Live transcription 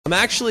I'm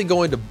actually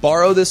going to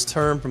borrow this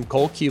term from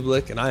Cole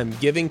Kublik, and I am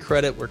giving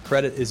credit where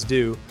credit is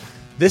due.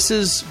 This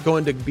is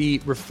going to be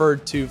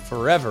referred to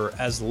forever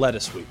as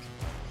lettuce week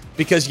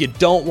because you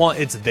don't want,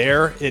 it's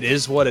there, it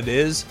is what it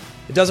is.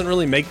 It doesn't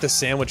really make the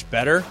sandwich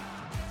better,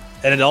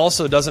 and it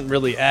also doesn't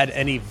really add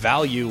any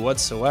value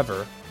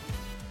whatsoever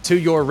to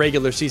your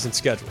regular season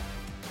schedule.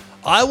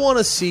 I want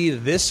to see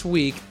this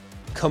week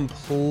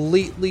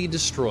completely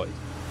destroyed.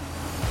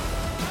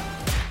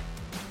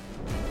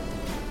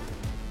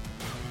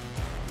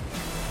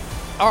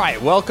 All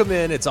right, welcome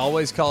in. It's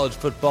always college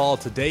football.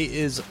 Today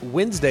is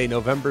Wednesday,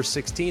 November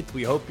 16th.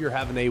 We hope you're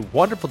having a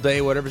wonderful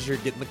day, whatever you're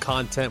getting the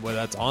content, whether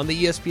that's on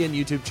the ESPN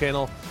YouTube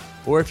channel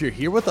or if you're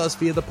here with us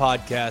via the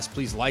podcast.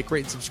 Please like,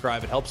 rate, and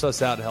subscribe. It helps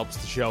us out. It helps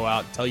the show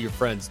out. Tell your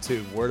friends,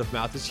 too. Word of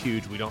mouth is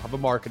huge. We don't have a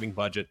marketing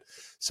budget,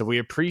 so we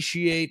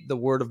appreciate the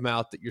word of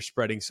mouth that you're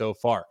spreading so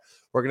far.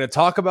 We're going to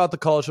talk about the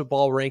college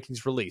football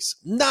rankings release.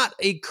 Not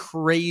a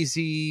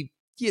crazy,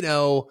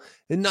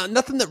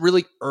 nothing that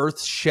really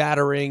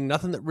earth-shattering,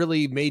 nothing that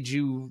really made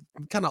you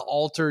kind of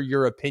alter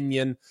your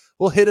opinion.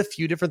 We'll hit a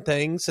few different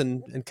things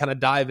and kind of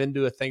dive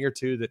into a thing or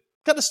two that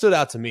kind of stood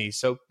out to me.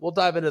 So we'll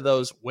dive into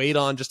those. Wait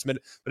on just a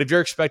minute. But if you're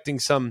expecting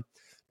some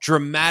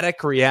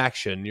dramatic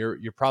reaction, you're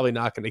probably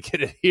not going to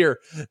get it here.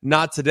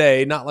 Not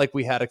today. Not like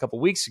we had a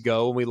couple weeks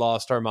ago when we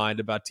lost our mind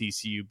about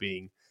TCU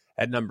being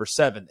at number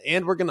 7.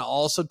 And we're going to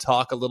also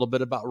talk a little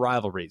bit about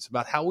rivalries,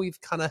 about how we've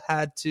kind of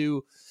had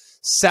to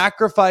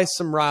sacrifice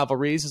some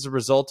rivalries as a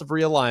result of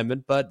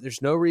realignment, but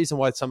there's no reason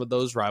why some of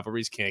those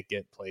rivalries can't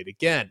get played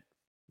again.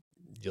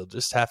 You'll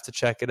just have to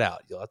check it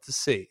out. You'll have to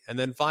see. And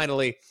then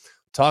finally,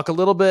 talk a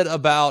little bit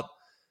about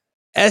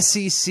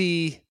SEC.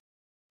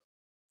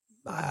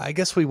 I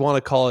guess we want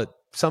to call it,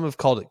 some have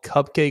called it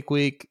Cupcake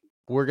Week.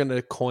 We're going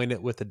to coin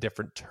it with a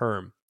different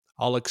term.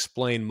 I'll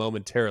explain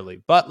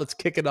momentarily, but let's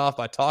kick it off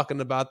by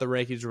talking about the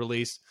rankings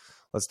release.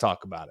 Let's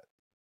talk about it.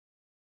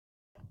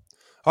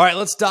 All right,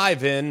 let's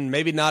dive in.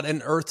 Maybe not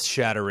an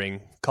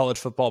earth-shattering college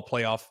football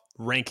playoff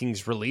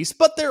rankings release,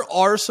 but there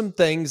are some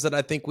things that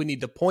I think we need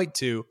to point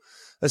to,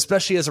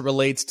 especially as it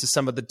relates to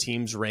some of the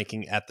teams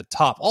ranking at the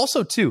top.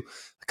 Also, too,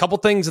 a couple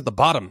things at the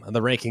bottom of the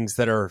rankings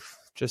that are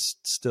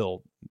just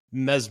still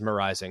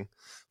mesmerizing,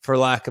 for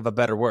lack of a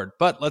better word.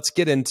 But let's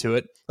get into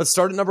it. Let's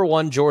start at number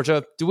 1,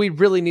 Georgia. Do we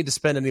really need to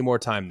spend any more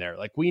time there?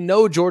 Like, we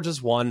know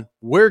Georgia's won.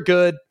 We're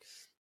good.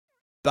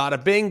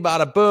 Bada bing,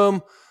 bada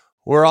boom.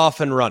 We're off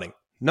and running.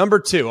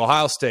 Number 2,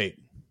 Ohio State.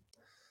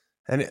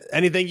 And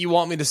anything you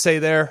want me to say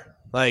there?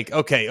 Like,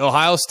 okay,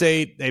 Ohio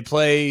State, they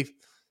play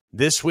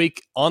this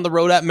week on the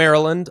road at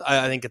Maryland.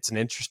 I think it's an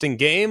interesting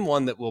game,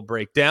 one that we'll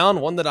break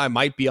down, one that I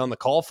might be on the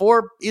call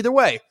for. Either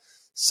way,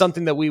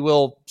 something that we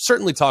will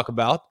certainly talk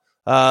about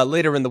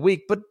later in the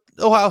week. But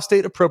Ohio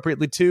State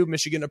appropriately 2,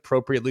 Michigan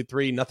appropriately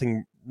 3.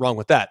 Nothing wrong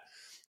with that.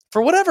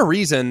 For whatever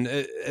reason,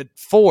 at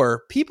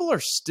 4, people are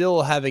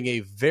still having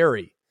a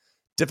very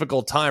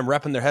difficult time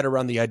wrapping their head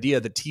around the idea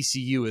that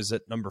TCU is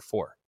at number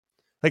 4.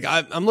 Like,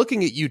 I'm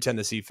looking at you,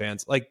 Tennessee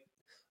fans. Like,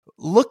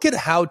 look at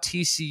how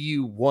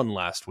TCU won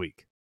last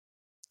week.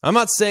 I'm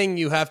not saying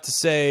you have to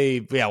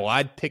say, yeah, well,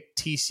 I'd pick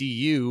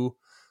TCU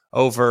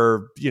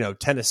over,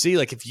 Tennessee.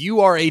 Like, if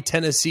you are a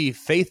Tennessee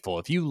faithful,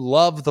 if you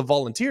love the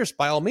Volunteers,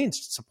 by all means,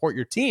 support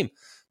your team.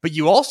 But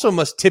you also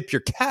must tip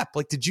your cap.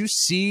 Like, did you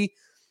see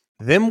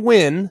them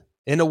win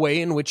in a way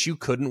in which you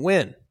couldn't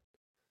win?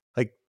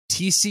 Like,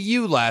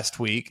 TCU last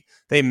week,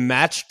 they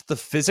matched the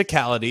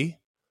physicality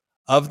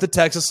of the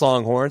Texas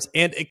Longhorns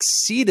and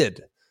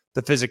exceeded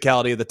the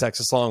physicality of the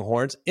Texas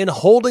Longhorns in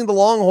holding the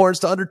Longhorns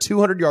to under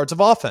 200 yards of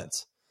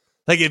offense.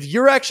 Like, if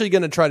you're actually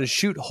going to try to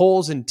shoot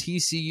holes in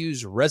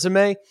TCU's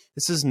resume,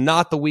 this is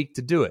not the week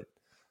to do it.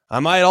 I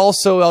might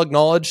also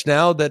acknowledge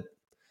now that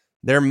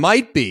there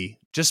might be,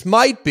 just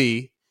might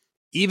be,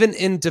 even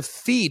in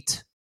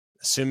defeat,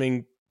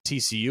 assuming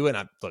TCU,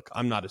 and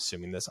I'm not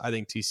assuming this, I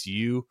think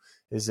TCU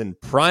is in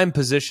prime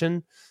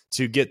position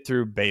to get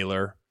through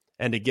Baylor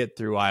and to get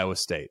through Iowa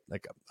State.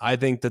 Like, I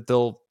think that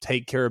they'll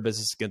take care of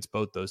business against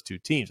both those two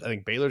teams. I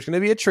think Baylor's going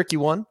to be a tricky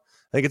one.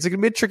 I think it's going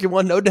to be a tricky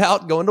one, no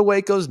doubt. Going to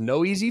Waco's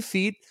no easy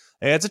feat.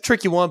 And it's a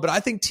tricky one, but I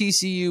think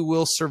TCU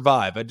will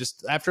survive.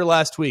 After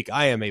last week,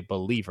 I am a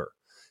believer.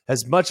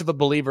 As much of a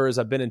believer as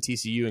I've been in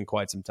TCU in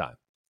quite some time.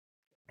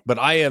 But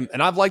I am,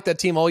 and I've liked that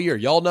team all year.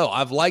 Y'all know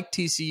I've liked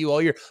TCU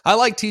all year. I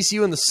liked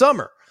TCU in the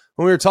summer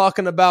when we were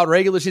talking about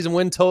regular season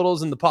win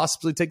totals and the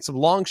possibility to take some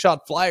long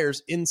shot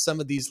flyers in some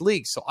of these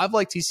leagues. So I've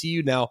liked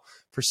TCU now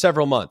for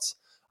several months.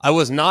 I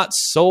was not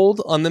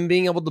sold on them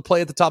being able to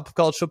play at the top of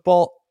college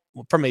football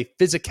from a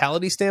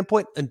physicality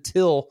standpoint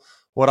until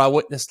what I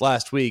witnessed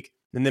last week,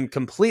 and them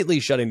completely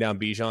shutting down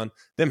Bijan,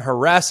 them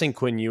harassing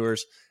Quinn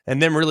Ewers,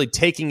 and them really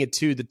taking it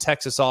to the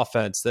Texas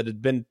offense that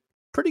had been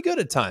pretty good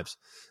at times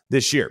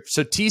this year.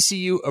 So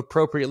TCU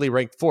appropriately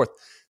ranked 4th.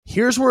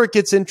 Here's where it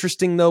gets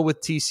interesting, though,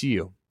 with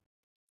TCU.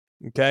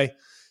 Okay?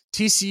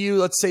 TCU,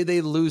 let's say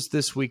they lose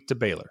this week to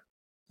Baylor.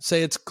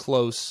 Say it's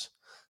close.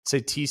 Say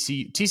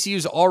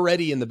TCU's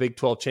already in the Big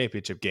 12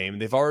 championship game.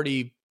 They've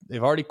already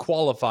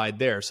qualified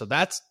there, so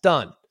that's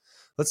done.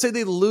 Let's say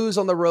they lose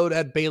on the road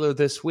at Baylor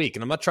this week.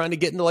 And I'm not trying to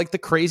get into like the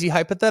crazy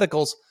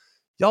hypotheticals.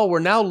 Y'all, we're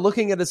now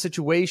looking at a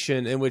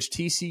situation in which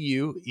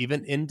TCU,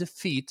 even in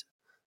defeat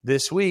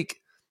this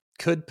week,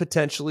 could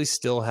potentially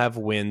still have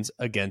wins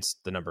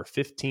against the number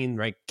 15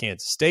 ranked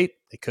Kansas State.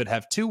 They could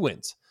have 2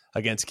 wins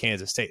against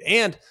Kansas State.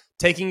 And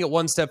taking it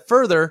one step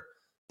further,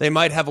 they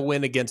might have a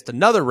win against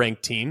another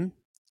ranked team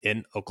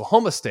in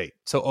Oklahoma State.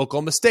 So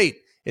Oklahoma State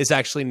is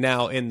actually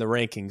now in the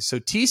rankings. So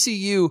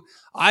TCU,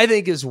 I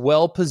think, is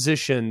well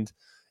positioned,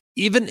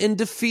 even in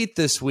defeat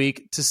this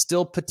week, to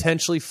still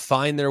potentially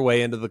find their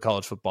way into the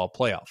college football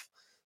playoff.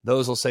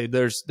 Those will say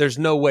there's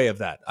no way of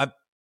that.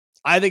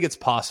 I think it's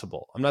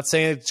possible. I'm not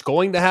saying it's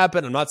going to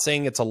happen. I'm not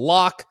saying it's a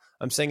lock.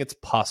 I'm saying it's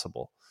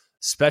possible,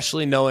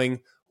 especially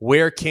knowing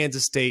where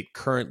Kansas State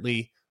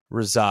currently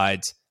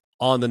resides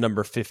on the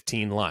number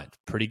 15 line.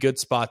 Pretty good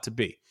spot to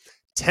be.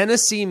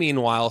 Tennessee,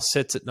 meanwhile,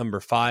 sits at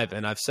number 5,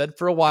 and I've said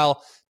for a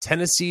while,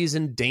 Tennessee is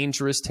in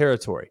dangerous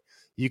territory.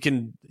 You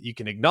can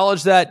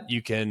acknowledge that.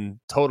 You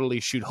can totally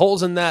shoot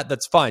holes in that.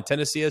 That's fine.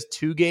 Tennessee has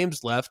 2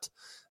 games left.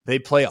 They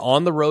play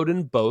on the road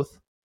in both,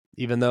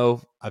 even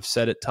though I've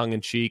said it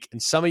tongue-in-cheek,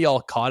 and some of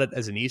y'all caught it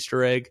as an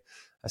Easter egg.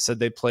 I said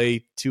they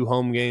play 2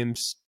 home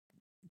games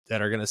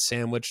that are going to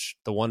sandwich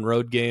the 1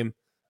 road game.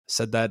 I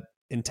said that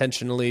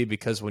intentionally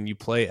because when you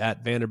play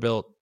at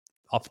Vanderbilt,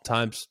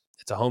 oftentimes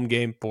it's a home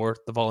game for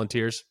the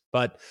Volunteers.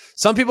 But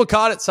some people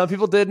caught it, some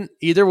people didn't.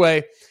 Either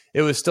way,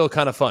 it was still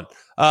kind of fun.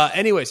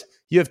 Anyways,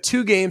 you have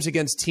 2 games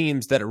against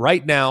teams that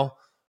right now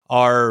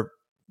are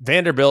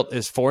Vanderbilt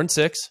is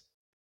 4-6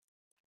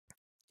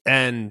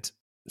 and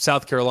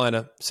South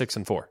Carolina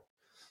 6-4.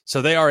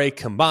 So they are a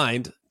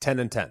combined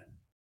 10-10.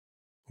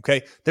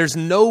 Okay, there's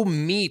no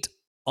meat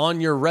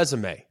on your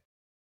resume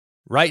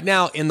right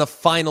now in the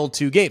final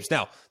 2 games.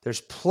 Now,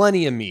 there's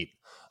plenty of meat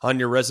on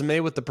your resume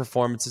with the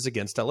performances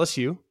against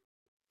LSU.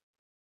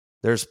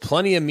 There's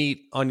plenty of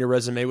meat on your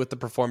resume with the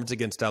performance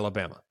against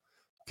Alabama.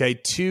 Okay,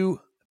 2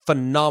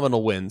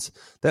 phenomenal wins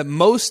that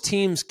most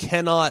teams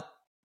cannot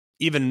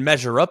even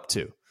measure up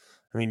to.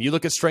 I mean, you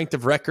look at strength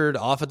of record,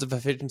 offensive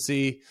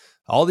efficiency,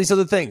 all these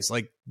other things.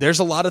 Like, there's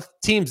a lot of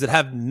teams that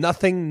have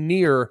nothing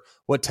near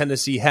what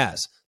Tennessee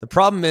has. The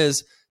problem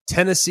is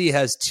Tennessee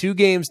has 2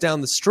 games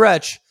down the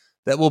stretch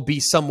that will be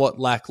somewhat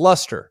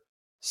lackluster.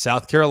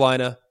 South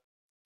Carolina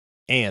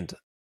and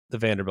the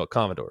Vanderbilt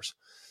Commodores.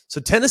 So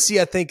Tennessee,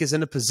 I think, is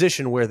in a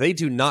position where they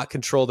do not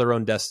control their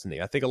own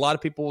destiny. I think a lot of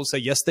people will say,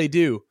 yes, they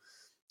do.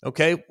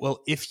 Okay,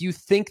 well, if you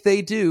think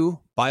they do,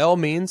 by all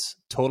means,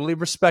 totally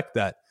respect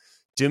that.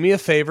 Do me a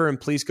favor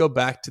and please go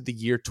back to the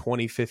year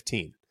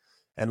 2015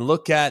 and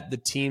look at the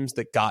teams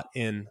that got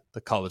in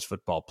the college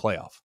football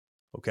playoff.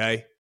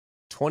 Okay,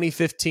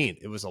 2015,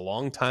 it was a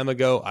long time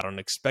ago. I don't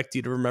expect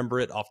you to remember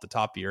it off the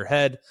top of your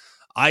head.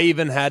 I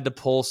even had to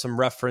pull some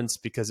reference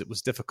because it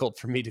was difficult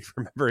for me to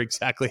remember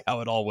exactly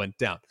how it all went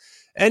down.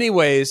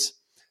 Anyways,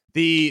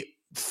 the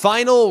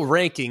final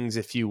rankings,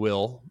 if you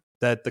will,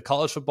 that the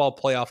College Football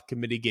Playoff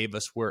Committee gave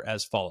us were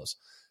as follows.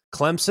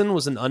 Clemson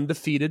was an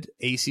undefeated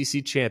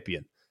ACC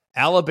champion.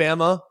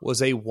 Alabama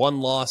was a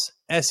 1-loss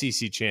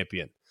SEC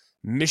champion.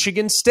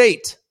 Michigan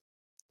State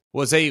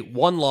was a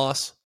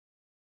 1-loss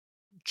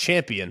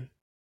champion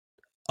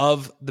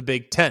of the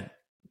Big Ten.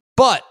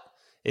 But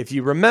if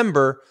you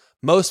remember,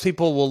 most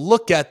people will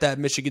look at that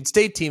Michigan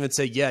State team and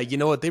say, yeah, you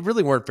know what? They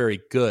really weren't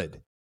very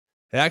good.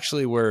 They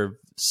actually were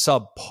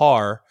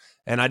subpar.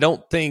 And I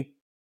don't think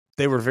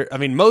they were very, I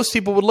mean, most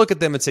people would look at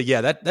them and say,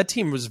 yeah, that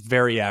team was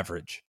very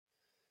average.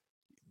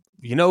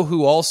 You know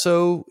who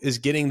also is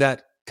getting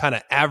that kind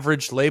of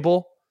average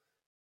label?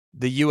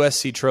 The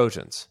USC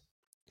Trojans.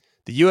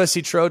 The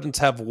USC Trojans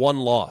have 1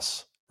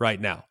 loss right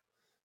now.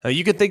 Now,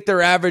 you can think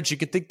they're average. You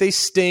can think they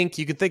stink.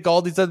 You can think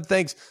all these other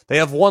things. They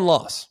have 1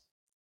 loss.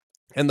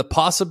 And the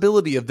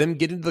possibility of them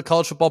getting to the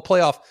college football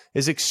playoff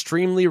is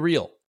extremely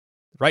real.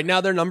 Right now,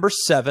 they're number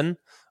 7.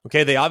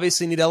 Okay, they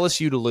obviously need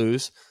LSU to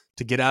lose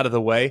to get out of the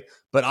way.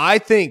 But I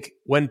think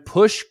when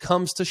push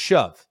comes to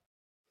shove,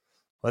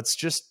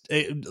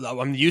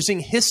 I'm using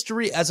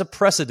history as a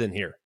precedent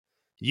here.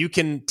 You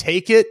can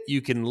take it,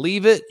 you can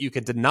leave it, you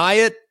can deny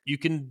it, you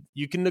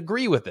can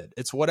agree with it.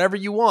 It's whatever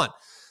you want.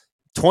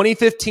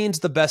 2015 is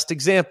the best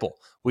example.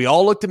 We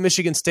all looked at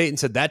Michigan State and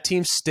said, that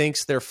team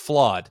stinks, they're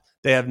flawed.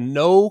 They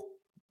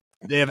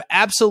have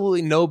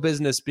absolutely no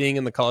business being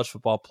in the college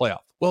football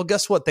playoff. Well,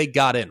 guess what? They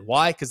got in.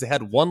 Why? Because they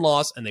had 1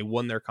 loss and they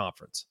won their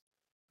conference.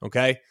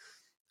 Okay?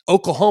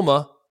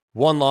 Oklahoma,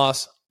 1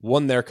 loss,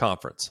 won their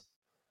conference.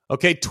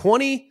 Okay,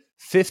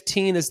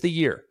 2015 is the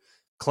year.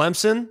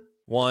 Clemson,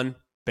 1,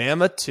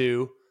 Bama,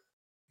 2,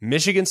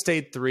 Michigan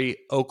State, 3,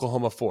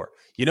 Oklahoma, 4.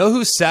 You know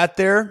who sat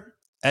there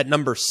at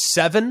number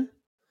 7,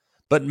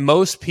 but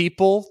most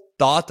people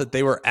thought that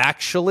they were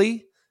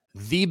actually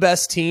the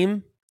best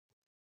team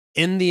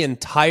in the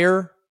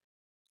entire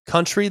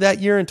country that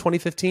year in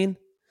 2015?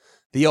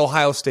 The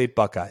Ohio State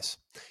Buckeyes.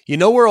 You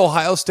know where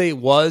Ohio State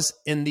was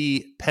in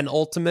the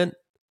penultimate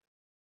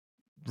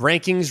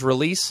rankings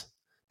release?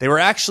 They were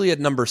actually at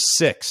number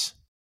 6.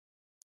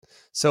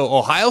 So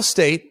Ohio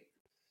State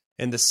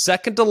in the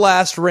second to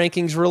last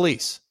rankings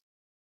release,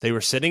 they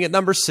were sitting at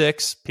number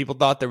 6. People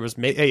thought there was,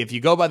 hey, if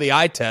you go by the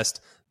eye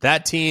test,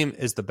 that team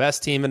is the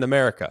best team in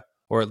America,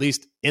 or at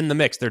least in the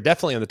mix. They're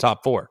definitely in the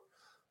top 4.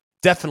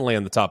 Definitely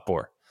in the top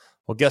 4.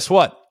 Well, guess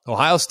what?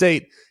 Ohio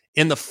State,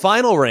 in the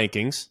final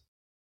rankings,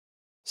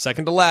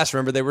 second to last,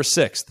 remember they were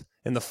 6th.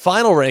 In the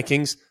final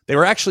rankings, they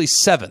were actually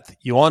 7th.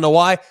 You want to know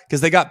why?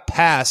 Because they got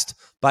passed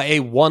by a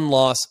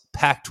one-loss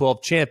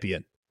Pac-12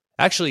 champion.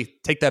 Actually,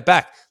 take that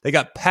back. They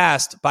got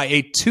passed by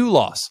a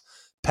 2-loss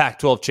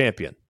Pac-12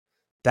 champion.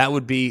 That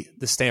would be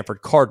the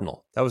Stanford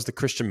Cardinal. That was the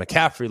Christian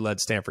McCaffrey-led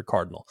Stanford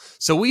Cardinal.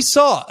 So we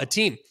saw a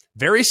team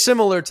very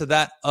similar to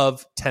that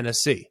of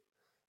Tennessee.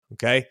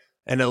 Okay?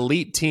 An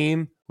elite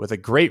team with a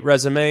great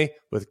resume,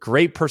 with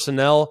great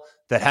personnel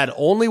that had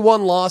only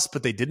one loss,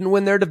 but they didn't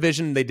win their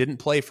division. They didn't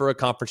play for a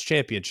conference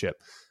championship.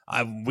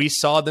 We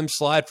saw them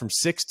slide from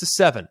 6 to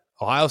 7.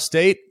 Ohio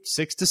State,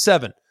 6 to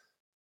 7.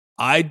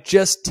 I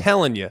just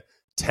telling you,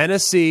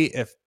 Tennessee,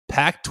 if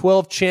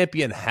Pac-12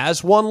 champion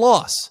has one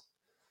loss,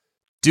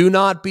 do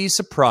not be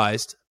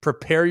surprised.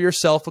 Prepare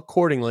yourself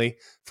accordingly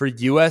for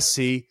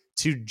USC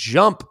to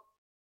jump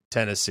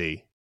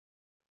Tennessee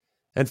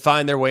and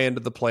find their way into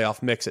the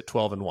playoff mix at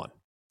 12-1.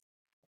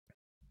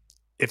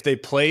 If they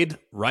played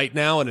right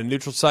now in a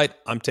neutral site,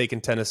 I'm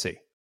taking Tennessee.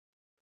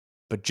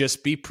 But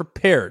just be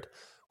prepared.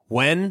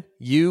 When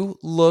you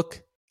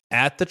look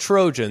at the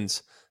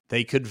Trojans,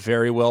 they could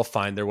very well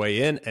find their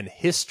way in. And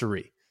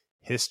history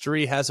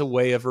has a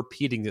way of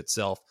repeating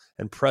itself,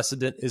 and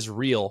precedent is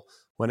real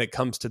when it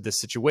comes to this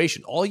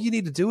situation. All you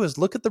need to do is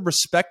look at the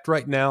respect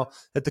right now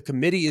that the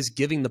committee is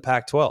giving the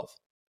Pac-12.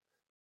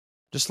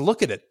 Just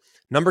look at it.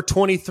 Number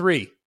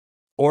 23,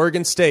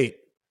 Oregon State.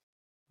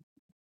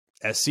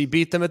 SC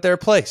beat them at their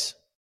place.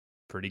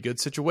 Pretty good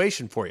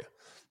situation for you.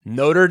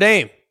 Notre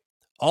Dame,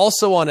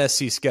 also on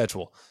SC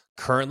schedule,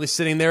 currently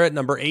sitting there at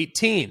number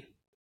 18.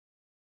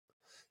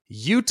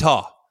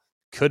 Utah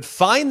could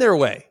find their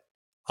way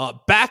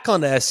back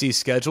on the SC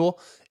schedule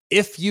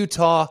if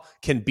Utah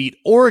can beat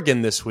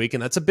Oregon this week,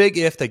 and that's a big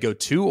if. They go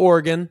to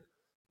Oregon,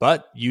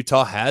 but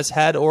Utah has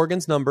had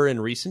Oregon's number in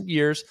recent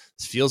years.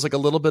 This feels like a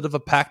little bit of a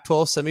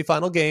Pac-12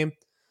 semifinal game.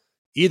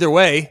 Either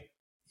way,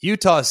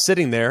 Utah is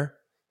sitting there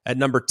at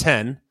number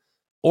 10.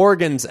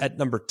 Oregon's at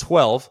number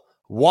 12.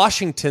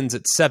 Washington's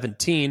at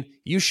 17.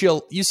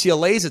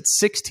 UCLA's at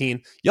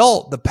 16.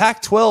 Y'all, the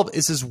Pac-12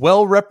 is as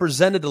well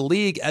represented a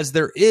league as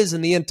there is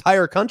in the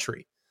entire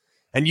country.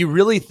 And you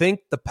really think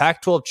the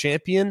Pac-12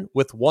 champion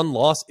with one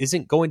loss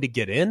isn't going to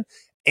get in?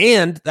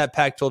 And that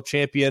Pac-12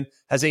 champion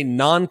has a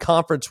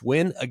non-conference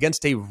win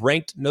against a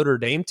ranked Notre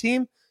Dame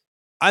team?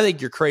 I think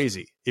you're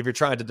crazy if you're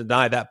trying to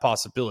deny that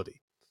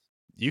possibility.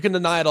 You can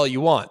deny it all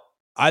you want.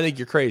 I think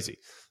you're crazy.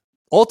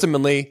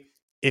 Ultimately,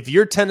 if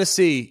you're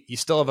Tennessee, you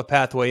still have a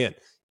pathway in.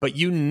 But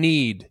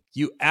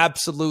you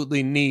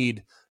absolutely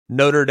need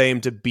Notre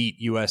Dame to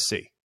beat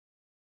USC.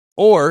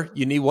 Or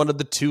you need one of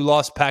the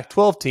 2-loss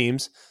Pac-12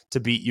 teams to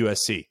beat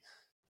USC.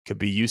 Could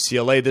be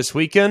UCLA this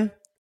weekend.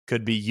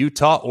 Could be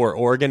Utah or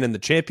Oregon in the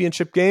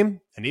championship game.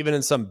 And even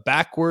in some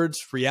backwards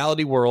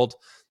reality world,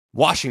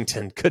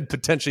 Washington could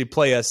potentially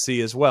play SC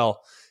as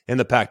well in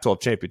the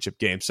Pac-12 championship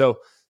game. So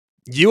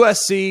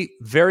USC,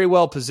 very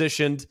well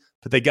positioned,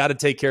 but they got to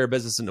take care of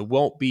business, and it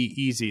won't be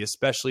easy,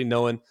 especially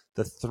knowing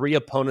the 3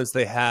 opponents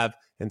they have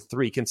in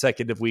 3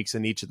 consecutive weeks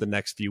in each of the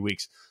next few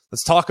weeks.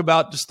 Let's talk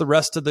about just the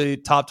rest of the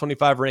top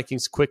 25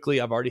 rankings quickly.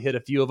 I've already hit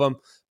a few of them.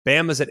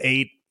 Bama's at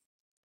 8.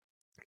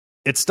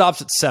 It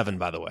stops at 7,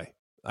 by the way.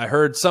 I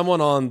heard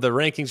someone on the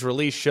rankings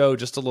release show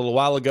just a little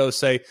while ago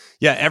say,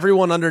 yeah,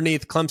 everyone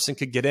underneath Clemson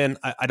could get in.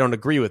 I don't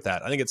agree with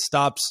that. I think it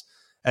stops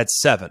at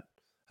 7.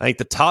 I think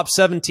the top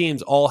 7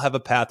 teams all have a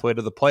pathway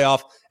to the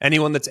playoff.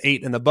 Anyone that's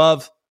 8 and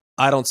above,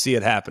 I don't see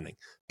it happening.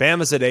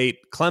 Bama's at 8.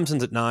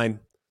 Clemson's at 9.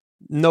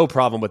 No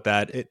problem with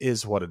that. It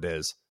is what it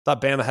is.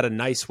 Thought Bama had a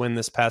nice win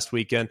this past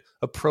weekend.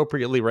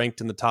 Appropriately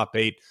ranked in the top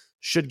 8.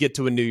 Should get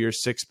to a New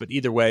Year's 6, but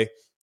either way,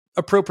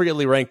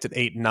 appropriately ranked at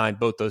 8 and 9,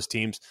 both those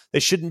teams. They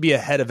shouldn't be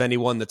ahead of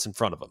anyone that's in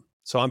front of them.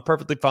 So I'm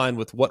perfectly fine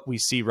with what we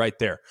see right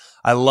there.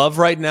 I love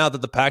right now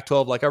that the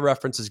Pac-12, like I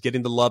referenced, is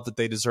getting the love that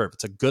they deserve.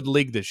 It's a good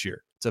league this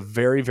year. It's a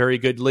very, very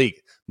good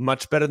league.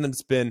 Much better than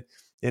it's been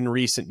in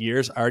recent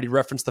years. I already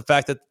referenced the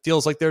fact that it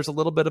feels like there's a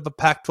little bit of a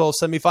Pac-12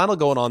 semifinal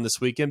going on this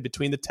weekend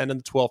between the 10 and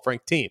the 12th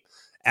ranked team.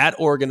 At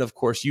Oregon, of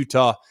course,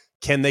 Utah.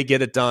 Can they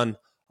get it done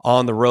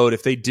on the road?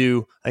 If they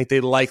do, I think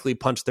they likely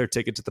punch their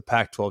ticket to the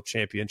Pac-12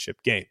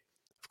 championship game.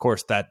 Of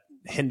course, that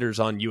hinders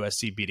on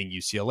USC beating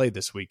UCLA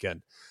this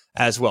weekend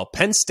as well.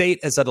 Penn State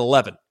is at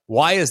 11.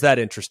 Why is that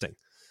interesting?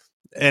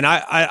 And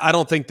I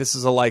don't think this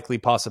is a likely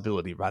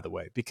possibility, by the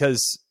way,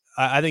 because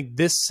I think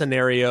this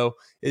scenario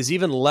is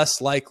even less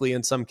likely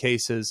in some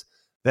cases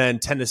than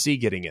Tennessee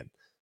getting in.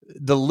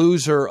 The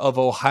loser of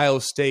Ohio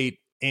State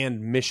and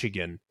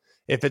Michigan,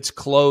 if it's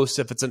close,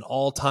 if it's an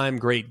all-time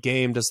great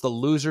game, does the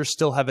loser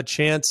still have a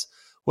chance?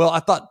 Well, I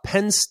thought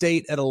Penn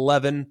State at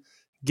 11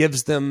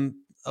 gives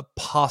them a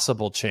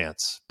possible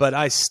chance, but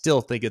I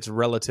still think it's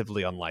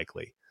relatively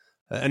unlikely.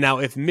 Now,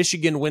 if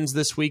Michigan wins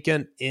this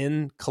weekend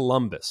in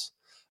Columbus,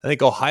 I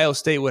think Ohio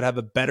State would have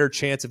a better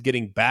chance of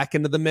getting back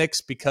into the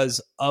mix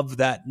because of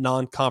that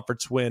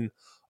non-conference win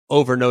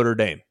over Notre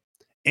Dame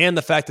and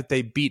the fact that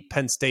they beat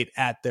Penn State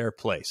at their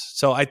place.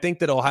 So I think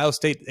that Ohio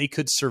State, they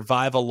could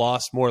survive a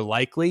loss more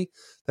likely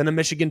than a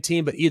Michigan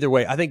team. But either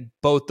way, I think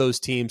both those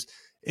teams,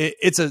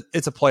 it's a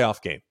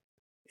playoff game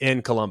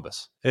in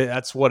Columbus.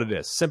 That's what it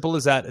is. Simple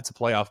as that. It's a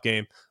playoff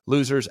game.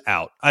 Loser's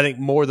out. I think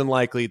more than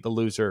likely the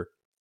loser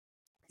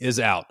is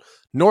out.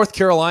 North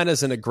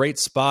Carolina's in a great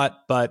spot,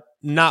 but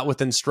not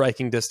within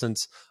striking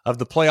distance of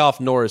the playoff,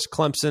 nor is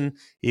Clemson,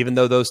 even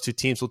though those two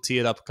teams will tee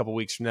it up a couple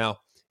weeks from now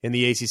in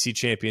the ACC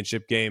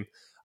championship game.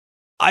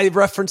 I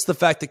referenced the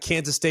fact that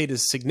Kansas State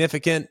is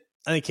significant.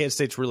 I think Kansas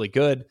State's really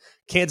good.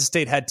 Kansas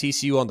State had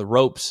TCU on the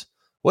ropes.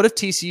 What if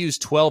TCU's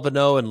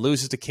 12-0 and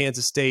loses to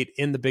Kansas State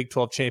in the Big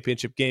 12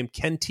 championship game?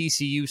 Can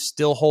TCU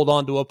still hold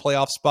on to a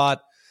playoff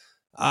spot?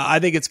 I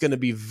think it's going to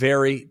be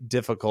very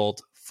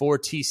difficult for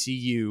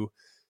TCU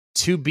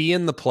to be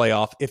in the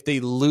playoff if they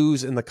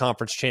lose in the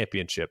conference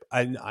championship.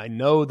 I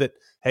know that,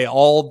 hey,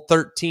 all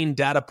 13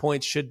 data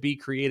points should be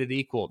created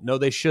equal. No,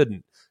 they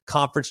shouldn't.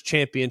 Conference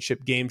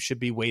championship games should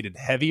be weighted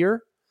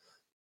heavier,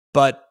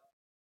 but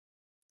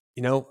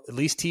at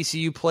least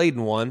TCU played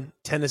in one.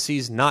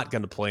 Tennessee's not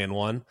going to play in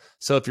one.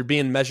 So if you're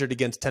being measured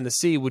against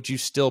Tennessee, would you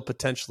still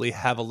potentially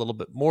have a little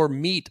bit more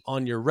meat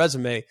on your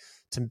resume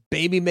to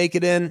maybe make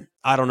it in?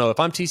 I don't know. If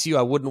I'm TCU,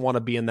 I wouldn't want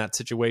to be in that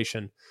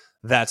situation.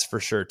 That's for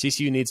sure.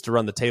 TCU needs to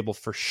run the table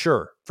for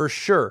sure,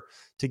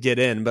 to get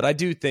in. But I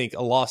do think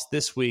a loss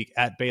this week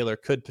at Baylor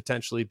could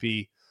potentially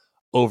be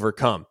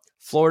overcome.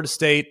 Florida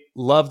State,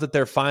 love that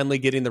they're finally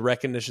getting the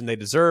recognition they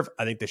deserve.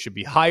 I think they should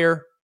be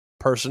higher.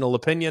 Personal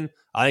opinion.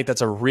 I think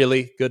that's a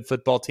really good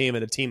football team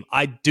and a team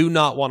I do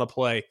not want to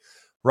play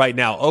right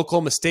now.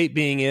 Oklahoma State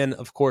being in,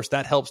 of course,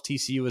 that helps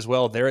TCU as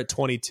well. They're at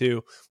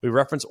 22. We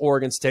reference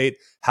Oregon State,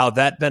 how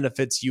that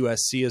benefits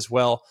USC as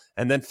well.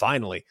 And then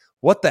finally,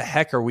 what the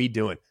heck are we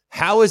doing?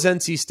 How is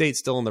NC State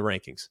still in the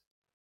rankings?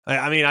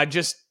 I mean,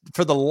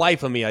 for the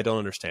life of me, I don't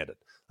understand it.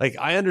 Like,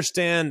 I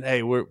understand,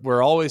 hey,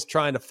 we're always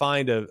trying to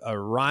find a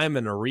rhyme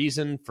and a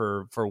reason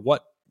for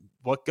what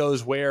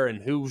goes where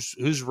and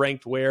who's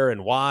ranked where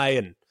and why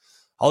and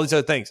all these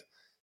other things.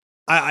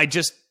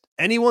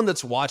 Anyone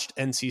that's watched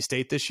NC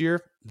State this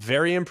year,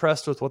 very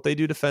impressed with what they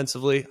do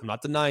defensively. I'm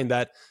not denying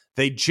that.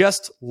 They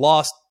just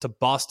lost to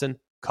Boston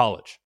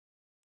College.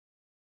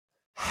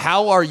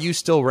 How are you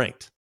still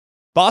ranked?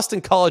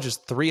 Boston College is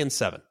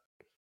 3-7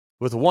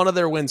 with one of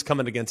their wins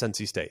coming against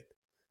NC State.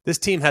 This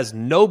team has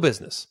no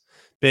business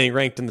being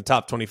ranked in the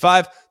top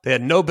 25. They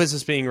had no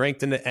business being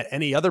ranked at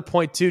any other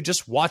point, too.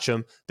 Just watch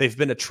them. They've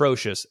been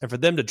atrocious. And for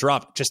them to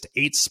drop just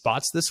 8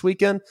 spots this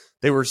weekend,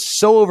 they were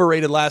so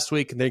overrated last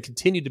week, and they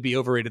continue to be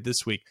overrated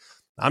this week.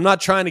 I'm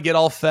not trying to get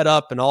all fed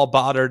up and all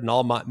bothered and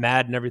all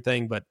mad and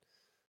everything, but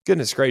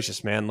goodness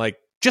gracious, man. Like,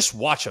 just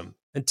watch them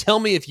and tell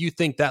me if you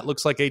think that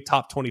looks like a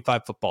top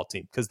 25 football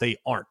team, because they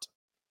aren't.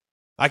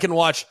 I can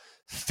watch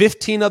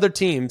 15 other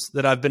teams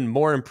that I've been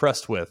more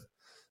impressed with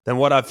than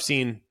what I've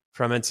seen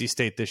from NC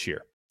State this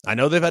year. I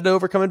know they've had to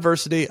overcome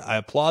adversity. I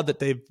applaud that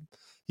they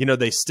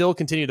still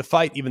continue to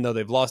fight, even though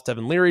they've lost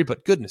Devin Leary,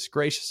 but goodness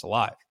gracious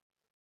alive.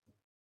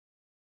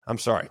 I'm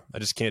sorry. I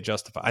just can't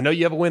justify. I know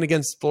you have a win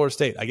against Florida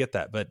State. I get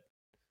that, but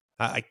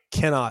I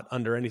cannot,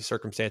 under any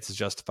circumstances,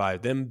 justify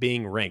them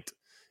being ranked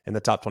in the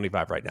top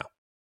 25 right now.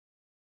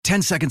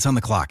 10 seconds on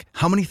the clock.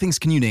 How many things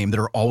can you name that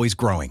are always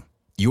growing?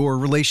 Your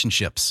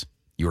relationships,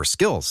 your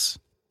skills,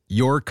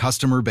 your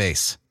customer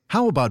base.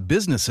 How about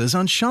businesses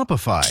on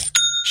Shopify?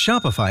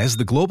 Shopify is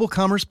the global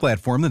commerce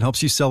platform that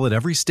helps you sell at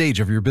every stage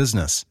of your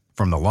business.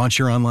 From the launch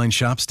your online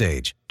shop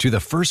stage, to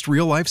the first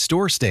real-life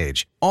store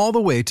stage, all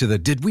the way to the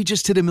did we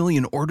just hit a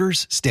million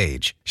orders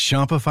stage.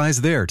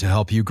 Shopify's there to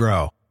help you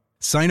grow.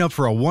 Sign up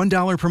for a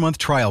 $1 per month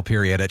trial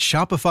period at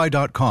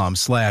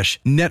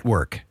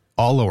shopify.com/network,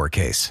 all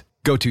lowercase.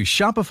 Go to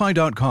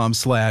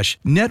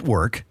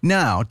shopify.com/network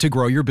now to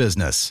grow your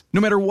business, no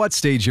matter what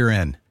stage you're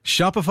in.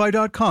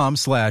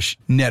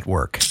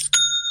 Shopify.com/network.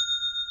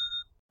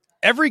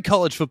 Every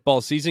college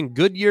football season,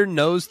 Goodyear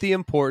knows the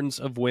importance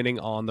of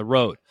winning on the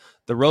road.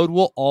 The road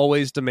will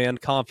always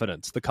demand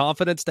confidence, the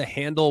confidence to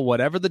handle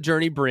whatever the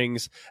journey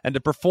brings and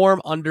to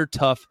perform under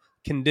tough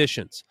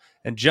conditions.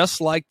 And just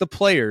like the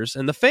players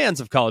and the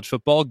fans of college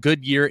football,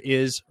 Goodyear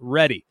is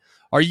ready.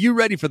 Are you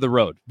ready for the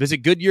road? Visit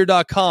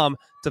Goodyear.com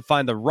to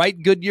find the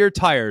right Goodyear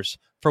tires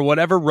for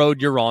whatever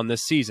road you're on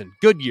this season.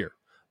 Goodyear,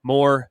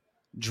 more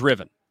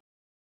driven.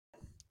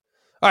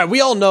 All right,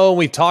 we all know, and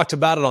we've talked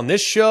about it on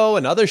this show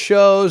and other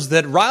shows,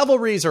 that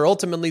rivalries are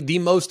ultimately the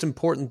most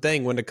important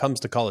thing when it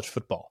comes to college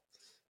football.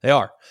 They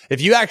are.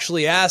 If you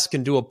actually ask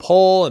and do a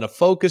poll and a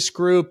focus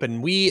group,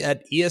 and we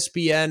at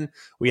ESPN,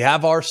 we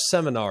have our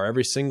seminar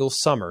every single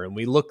summer, and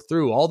we look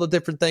through all the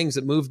different things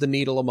that move the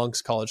needle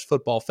amongst college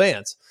football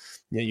fans.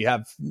 You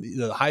have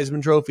the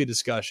Heisman Trophy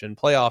discussion,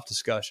 playoff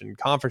discussion,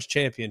 conference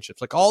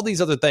championships, like all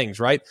these other things,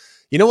 right?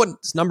 You know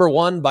what's number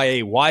one by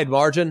a wide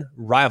margin?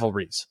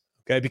 Rivalries.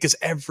 Okay, because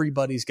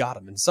everybody's got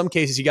them. In some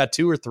cases, you got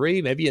 2 or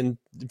 3. Maybe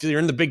if you're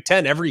in the Big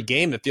Ten, every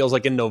game it feels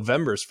like in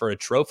November's for a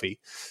trophy.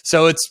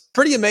 So it's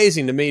pretty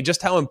amazing to me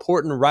just how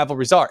important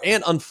rivalries are.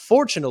 And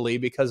unfortunately,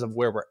 because of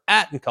where we're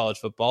at in college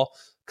football,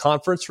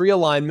 conference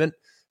realignment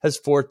has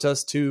forced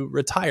us to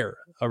retire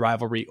a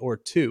rivalry or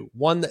 2.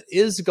 One that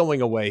is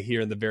going away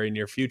here in the very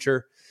near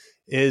future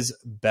is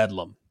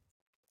Bedlam.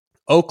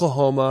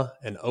 Oklahoma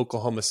and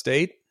Oklahoma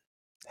State.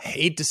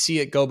 Hate to see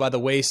it go by the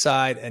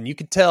wayside, and you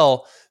could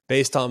tell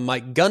based on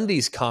Mike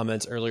Gundy's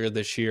comments earlier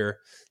this year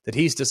that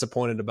he's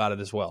disappointed about it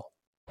as well.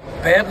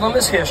 Bedlam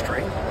is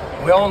history.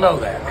 We all know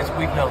that.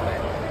 We've known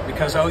that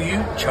because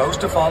OU chose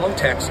to follow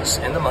Texas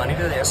and the money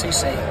to the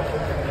SEC.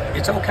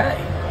 It's okay.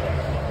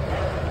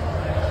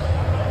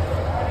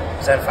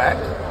 Is that a fact?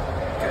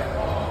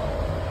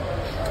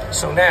 Okay.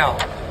 So now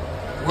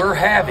we're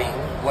having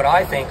what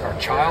I think are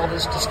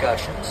childish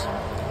discussions,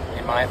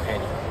 in my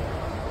opinion,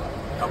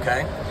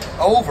 okay,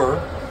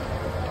 over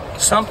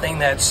something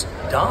that's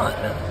done.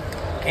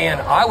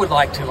 And I would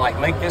like to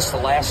make this the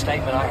last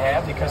statement I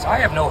have, because I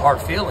have no hard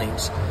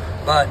feelings,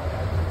 but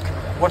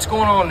what's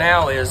going on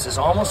now is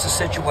almost a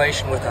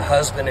situation with a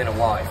husband and a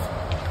wife,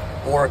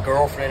 or a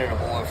girlfriend and a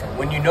boyfriend.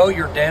 When you know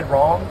you're dead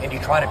wrong and you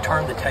try to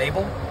turn the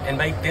table and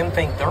make them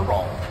think they're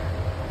wrong.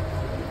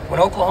 When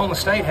Oklahoma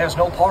State has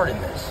no part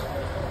in this.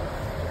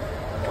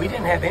 We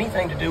didn't have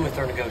anything to do with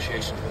their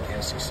negotiations with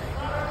the SEC.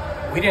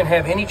 We didn't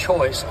have any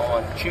choice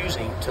on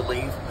choosing to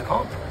leave the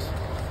conference.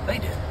 They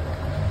did.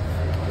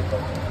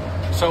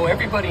 So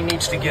everybody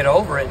needs to get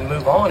over it and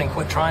move on and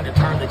quit trying to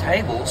turn the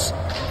tables.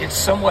 It's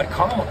somewhat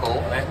comical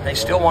that they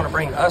still want to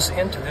bring us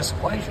into this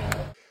equation.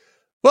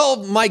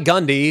 Well, Mike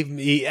Gundy,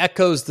 he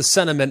echoes the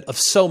sentiment of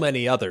so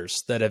many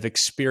others that have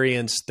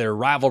experienced their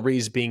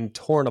rivalries being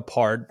torn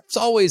apart. It's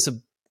always a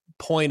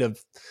point of,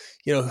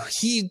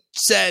 he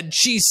said,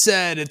 she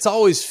said, it's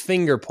always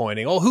finger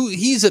pointing. Oh,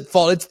 he's at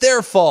fault. It's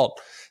their fault.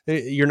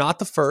 You're not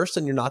the first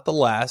and you're not the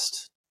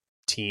last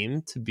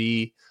team to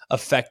be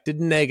affected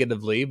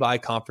negatively by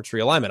conference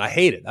realignment. I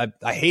hate it.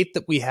 I hate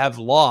that we have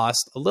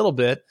lost a little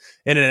bit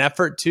in an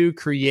effort to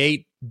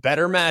create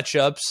better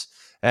matchups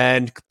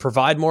and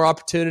provide more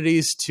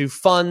opportunities to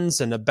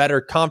funds and a better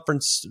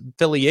conference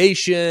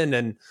affiliation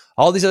and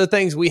all these other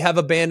things. We have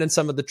abandoned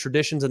some of the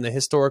traditions and the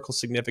historical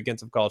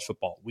significance of college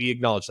football. We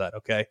acknowledge that,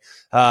 okay?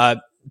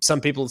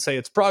 Some people say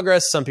it's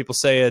progress. Some people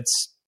say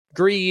it's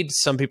greed.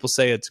 Some people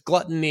say it's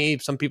gluttony.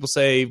 Some people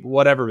say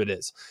whatever it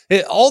is.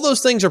 All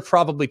those things are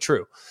probably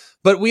true.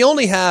 But we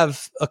only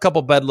have a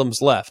couple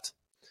bedlams left.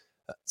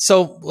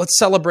 So let's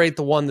celebrate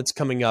the one that's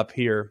coming up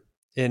here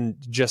in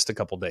just a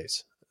couple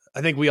days.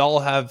 I think we all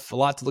have a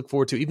lot to look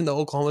forward to, even though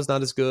Oklahoma's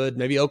not as good,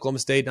 maybe Oklahoma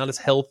State not as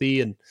healthy,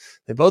 and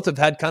they both have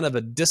had kind of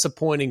a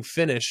disappointing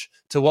finish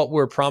to what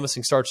were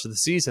promising starts to the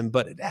season,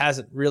 but it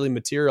hasn't really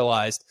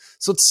materialized.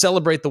 So let's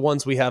celebrate the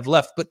ones we have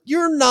left. But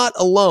you're not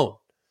alone,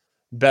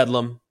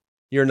 Bedlam.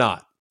 You're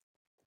not.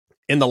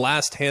 In the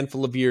last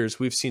handful of years,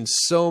 we've seen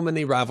so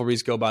many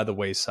rivalries go by the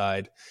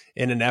wayside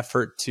in an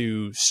effort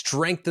to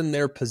strengthen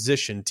their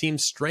position,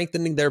 teams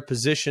strengthening their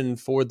position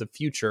for the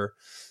future.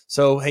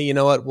 So, hey, you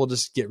know what? We'll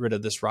just get rid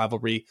of this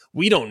rivalry.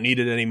 We don't need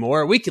it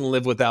anymore. We can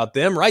live without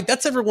them, right?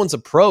 That's everyone's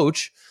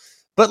approach.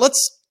 But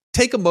let's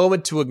take a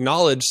moment to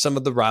acknowledge some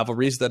of the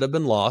rivalries that have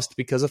been lost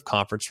because of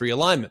conference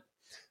realignment.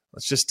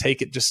 Let's just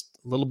take it just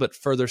a little bit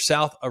further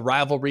south, a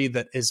rivalry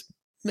that is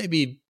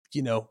maybe,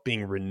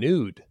 being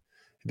renewed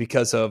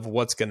because of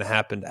what's going to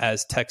happen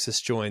as Texas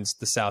joins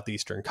the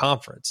Southeastern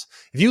Conference.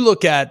 If you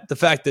look at the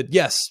fact that,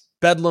 yes,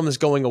 Bedlam is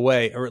going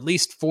away, or at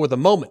least for the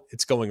moment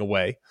it's going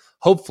away,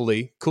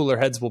 hopefully cooler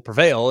heads will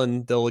prevail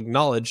and they'll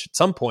acknowledge at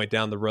some point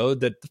down the road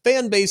that the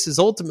fan bases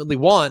ultimately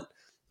want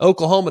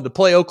Oklahoma to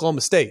play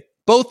Oklahoma State.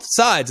 Both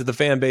sides of the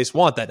fan base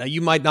want that. Now,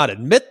 you might not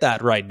admit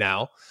that right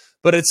now,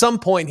 but at some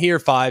point here,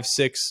 5,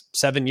 6,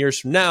 7 years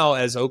from now,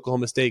 as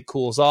Oklahoma State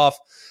cools off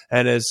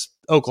and as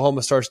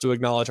Oklahoma starts to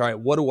acknowledge, all right,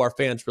 what do our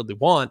fans really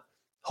want?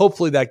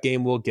 Hopefully that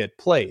game will get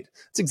played.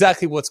 It's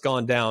exactly what's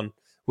gone down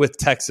with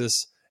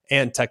Texas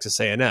and Texas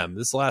A&M.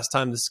 This last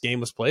time this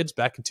game was played was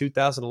back in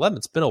 2011.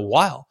 It's been a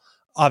while,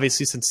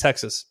 obviously, since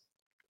Texas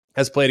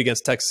has played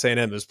against Texas A&M.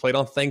 It was played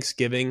on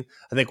Thanksgiving.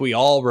 I think we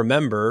all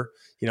remember,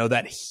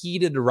 that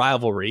heated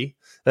rivalry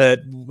that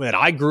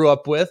I grew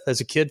up with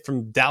as a kid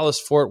from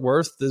Dallas-Fort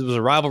Worth. This was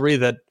a rivalry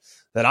that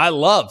I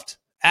loved,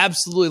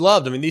 absolutely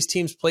loved. I mean, these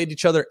teams played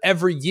each other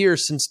every year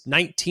since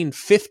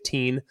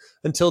 1915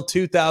 until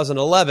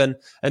 2011.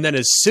 And then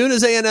as soon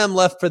as A&M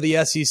left for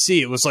the SEC,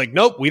 it was like,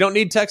 nope, we don't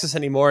need Texas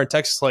anymore. And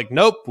Texas was like,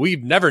 nope,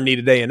 we've never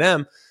needed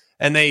A&M.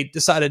 And they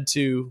decided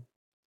to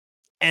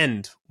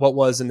end what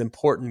was an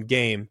important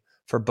game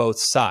for both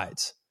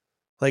sides.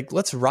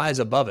 Let's rise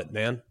above it,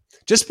 man.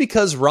 Just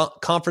because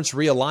conference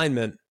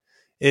realignment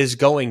is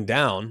going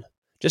down,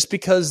 just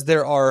because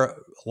there are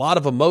a lot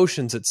of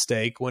emotions at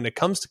stake when it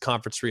comes to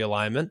conference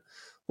realignment,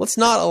 let's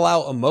not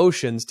allow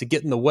emotions to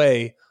get in the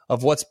way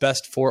of what's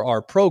best for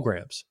our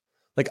programs.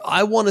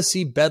 I want to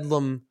see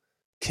Bedlam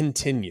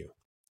continue.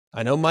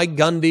 I know Mike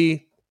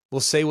Gundy will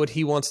say what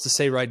he wants to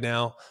say right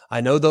now.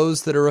 I know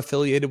those that are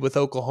affiliated with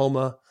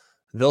Oklahoma,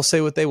 they'll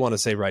say what they want to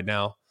say right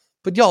now.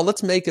 But y'all,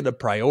 let's make it a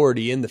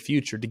priority in the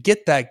future to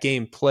get that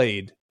game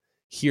played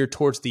here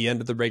towards the end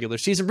of the regular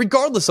season,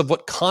 regardless of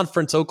what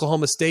conference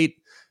Oklahoma State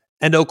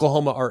and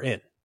Oklahoma are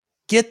in.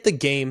 Get the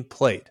game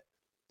played.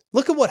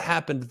 Look at what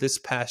happened this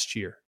past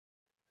year.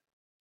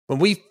 When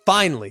we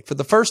finally, for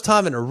the first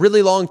time in a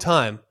really long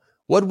time,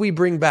 what did we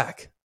bring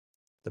back?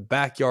 The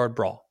backyard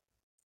brawl.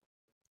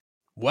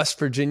 West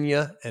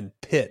Virginia and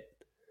Pitt.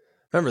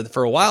 Remember,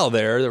 for a while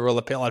there were a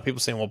lot of people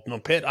saying, well, no,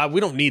 Pitt, we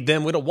don't need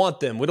them. We don't want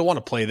them. We don't want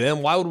to play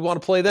them. Why would we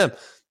want to play them?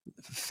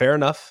 Fair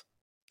enough.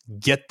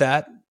 Get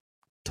that.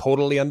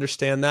 Totally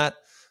understand that.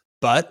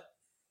 But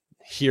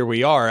here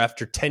we are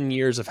after 10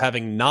 years of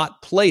having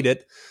not played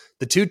it.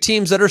 The two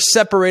teams that are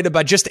separated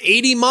by just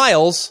 80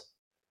 miles,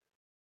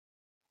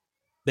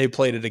 they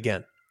played it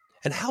again.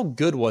 And how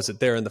good was it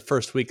there in the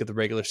first week of the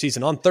regular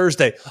season on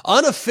Thursday,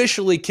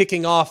 unofficially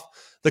kicking off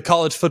the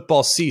college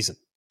football season?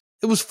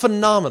 It was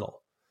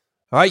phenomenal.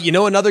 All right, you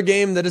know another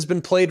game that has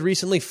been played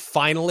recently,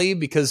 finally,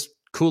 because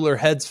cooler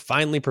heads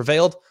finally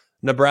prevailed?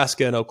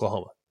 Nebraska and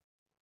Oklahoma.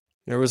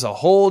 There was a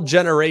whole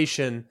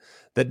generation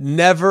that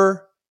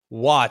never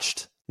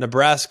watched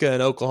Nebraska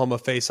and Oklahoma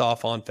face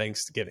off on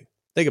Thanksgiving.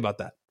 Think about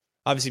that.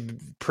 Obviously,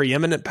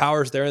 preeminent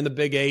powers there in the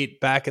Big Eight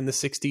back in the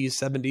 60s,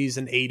 70s,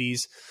 and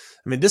 80s.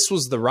 I mean, this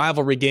was the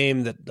rivalry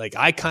game that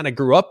I kind of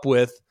grew up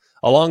with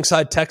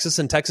alongside Texas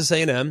and Texas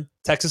A&M,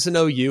 Texas and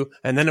OU,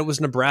 and then it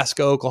was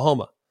Nebraska,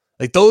 Oklahoma.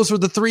 Those were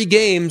the three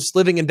games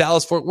living in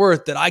Dallas-Fort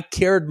Worth that I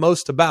cared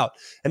most about.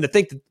 And to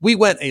think that we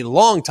went a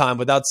long time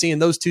without seeing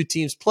those two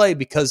teams play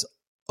because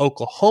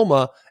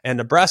Oklahoma and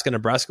Nebraska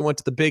went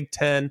to the Big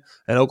Ten,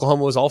 and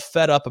Oklahoma was all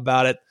fed up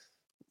about it.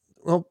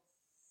 Well,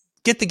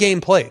 get the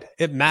game played.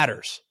 It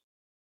matters.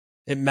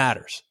 It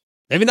matters.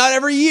 Maybe not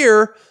every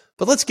year,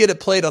 but let's get it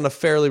played on a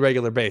fairly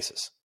regular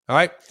basis. All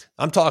right?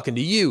 I'm talking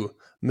to you,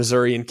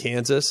 Missouri and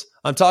Kansas.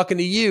 I'm talking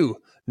to you,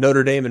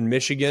 Notre Dame and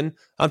Michigan.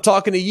 I'm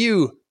talking to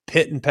you,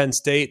 Pitt and Penn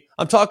State.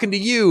 I'm talking to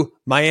you,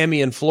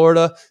 Miami and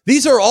Florida.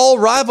 These are all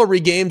rivalry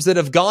games that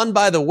have gone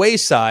by the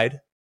wayside,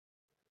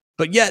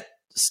 but yet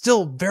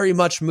still very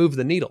much move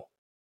the needle.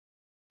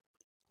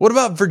 What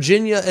about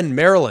Virginia and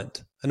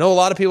Maryland? I know a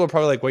lot of people are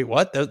probably like, wait,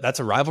 what? That's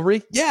a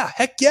rivalry? Yeah,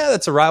 heck yeah,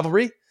 that's a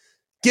rivalry.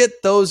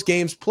 Get those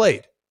games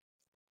played.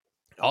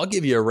 I'll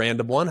give you a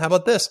random one. How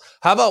about this?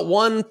 How about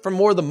one from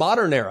more the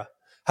modern era?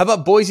 How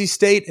about Boise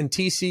State and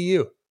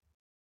TCU?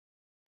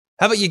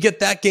 How about you get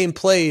that game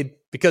played?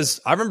 Because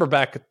I remember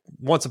back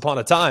once upon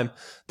a time,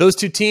 those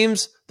two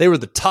teams, they were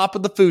the top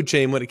of the food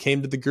chain when it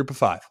came to the group of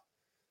five.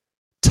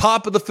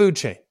 Top of the food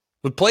chain.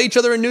 Would play each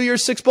other in New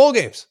Year's Six bowl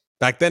games.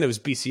 Back then it was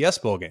BCS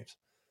bowl games.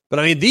 But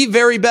I mean, the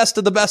very best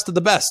of the best of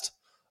the best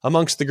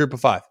amongst the group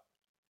of five.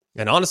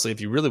 And honestly, if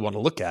you really want to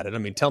look at it, I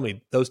mean, tell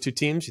me, those two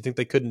teams, you think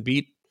they couldn't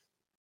beat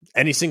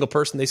any single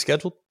person they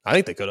scheduled? I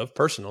think they could have,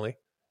 personally.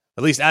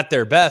 At least at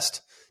their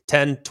best,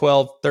 10,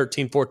 12,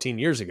 13, 14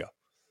 years ago.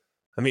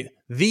 I mean,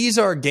 these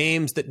are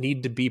games that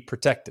need to be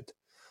protected.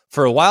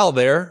 For a while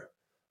there,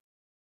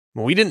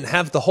 we didn't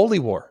have the holy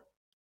war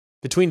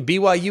between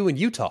BYU and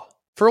Utah.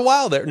 For a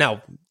while there.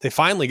 Now, they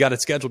finally got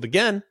it scheduled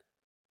again.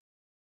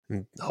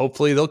 And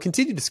hopefully they'll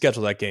continue to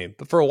schedule that game.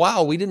 But for a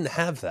while, we didn't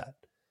have that.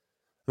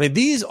 I mean,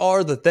 these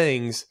are the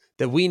things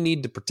that we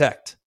need to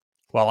protect.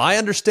 While I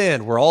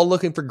understand we're all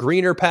looking for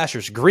greener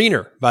pastures.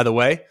 Greener, by the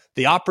way,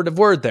 the operative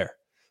word there.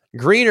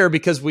 Greener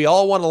because we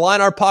all want to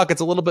line our pockets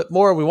a little bit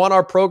more. We want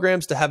our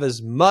programs to have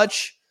as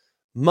much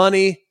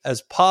money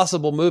as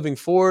possible moving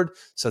forward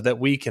so that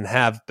we can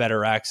have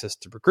better access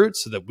to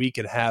recruits, so that we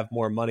can have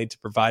more money to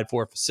provide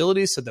for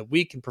facilities, so that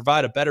we can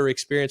provide a better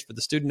experience for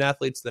the student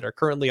athletes that are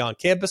currently on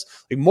campus.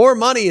 More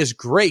money is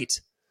great,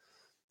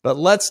 but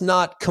let's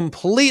not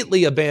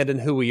completely abandon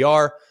who we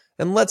are,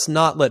 and let's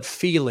not let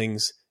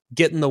feelings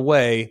get in the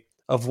way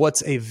of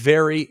what's a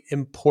very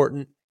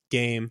important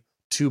game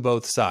to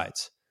both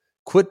sides.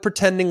 Quit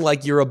pretending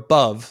like you're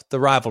above the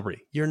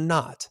rivalry. You're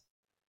not.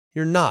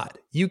 You're not.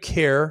 You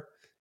care.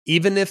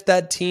 Even if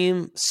that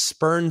team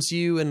spurns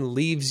you and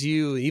leaves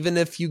you, even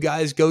if you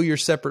guys go your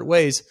separate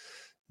ways,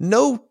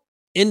 no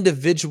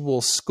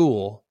individual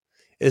school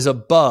is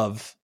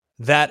above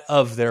that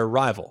of their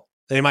rival.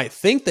 They might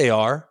think they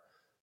are,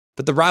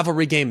 but the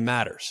rivalry game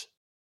matters,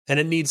 and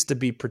it needs to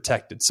be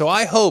protected. So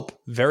I hope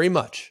very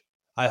much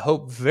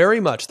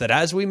that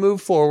as we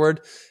move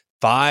forward,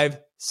 5,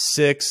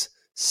 6,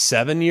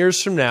 7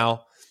 years from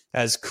now,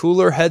 as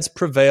cooler heads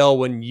prevail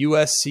when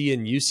USC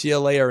and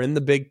UCLA are in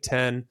the Big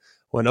Ten,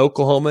 when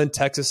Oklahoma and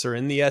Texas are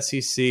in the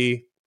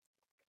SEC,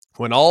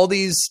 when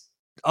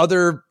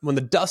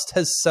the dust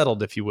has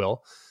settled, if you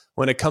will,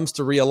 when it comes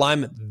to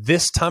realignment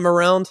this time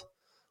around,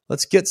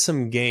 let's get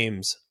some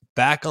games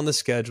back on the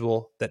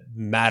schedule that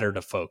matter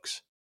to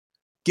folks.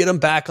 Get them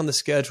back on the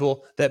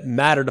schedule that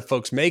matter to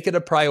folks. Make it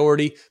a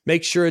priority.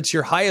 Make sure it's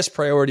your highest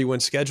priority when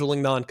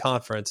scheduling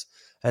non-conference,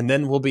 and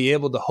then we'll be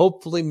able to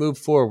hopefully move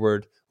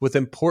forward with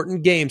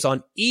important games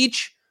on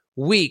each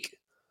week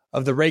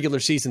of the regular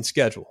season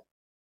schedule.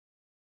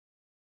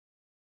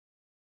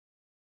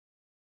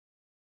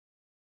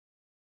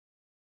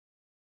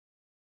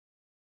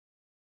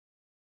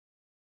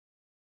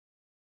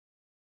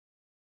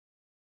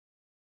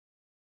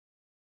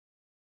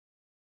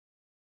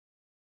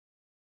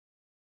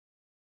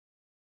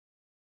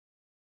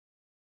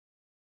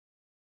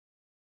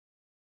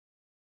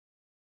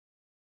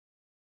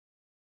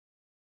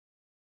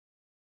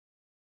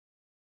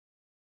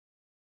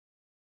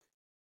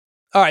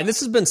 All right, this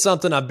has been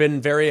something I've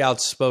been very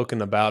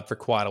outspoken about for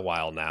quite a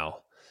while now.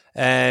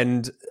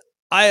 And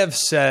I have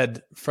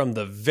said from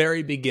the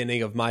very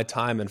beginning of my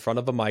time in front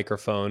of a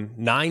microphone,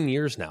 9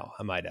 years now,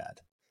 I might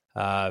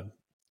add,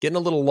 getting a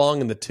little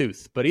long in the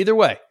tooth. But either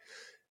way,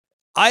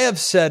 I have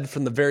said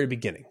from the very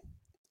beginning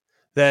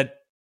that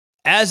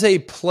as a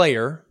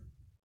player,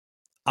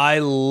 I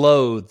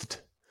loathed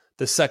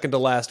the second to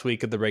last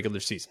week of the regular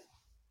season.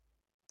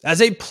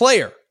 As a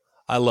player,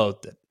 I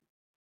loathed it.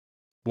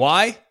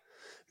 Why?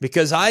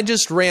 Because I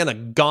just ran a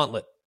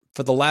gauntlet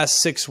for the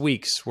last 6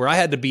 weeks where I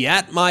had to be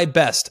at my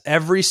best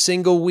every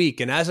single week.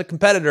 And as a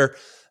competitor,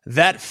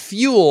 that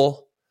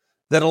fuel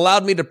that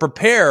allowed me to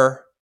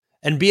prepare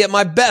and be at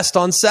my best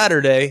on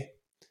Saturday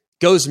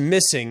goes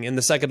missing in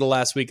the second to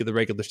last week of the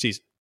regular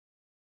season.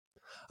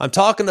 I'm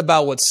talking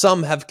about what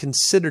some have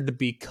considered to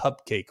be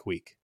Cupcake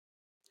Week.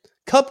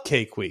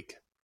 Cupcake Week,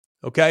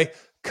 okay?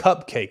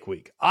 Cupcake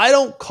Week. I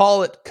don't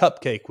call it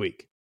Cupcake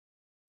Week,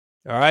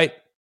 all right?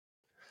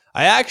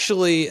 I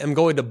actually am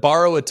going to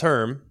borrow a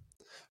term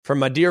from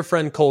my dear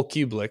friend Cole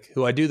Kublick,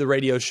 who I do the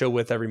radio show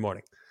with every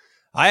morning.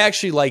 I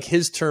actually like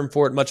his term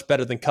for it much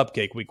better than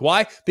Cupcake Week.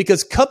 Why?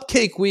 Because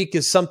Cupcake Week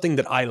is something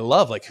that I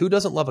love. Like, who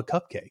doesn't love a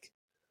cupcake?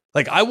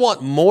 Like, I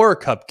want more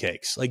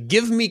cupcakes. Like,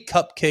 give me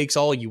cupcakes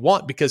all you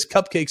want because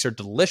cupcakes are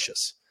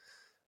delicious.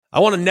 I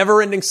want a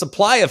never-ending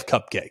supply of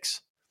cupcakes.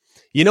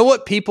 You know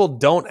what people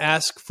don't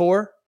ask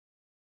for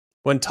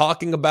when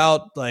talking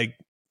about, like,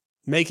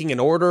 making an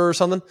order or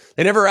something?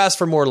 They never ask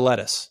for more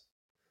lettuce.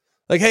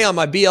 Like, hey, on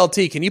my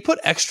BLT, can you put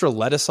extra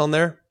lettuce on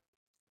there?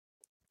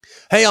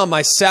 Hey, on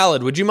my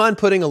salad, would you mind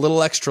putting a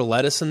little extra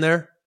lettuce in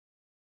there?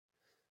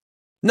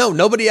 No,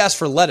 nobody asked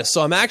for lettuce.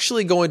 So I'm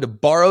actually going to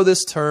borrow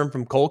this term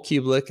from Cole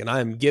Kublick, and I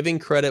am giving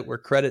credit where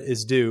credit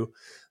is due.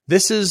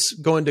 This is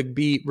going to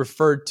be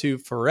referred to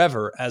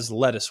forever as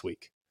Lettuce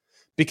Week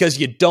because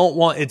you don't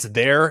want, it's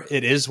there.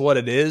 It is what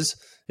it is.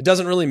 It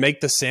doesn't really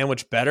make the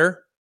sandwich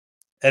better.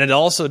 And it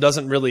also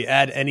doesn't really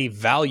add any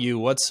value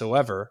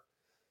whatsoever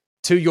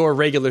to your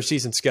regular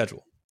season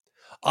schedule.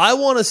 I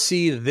want to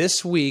see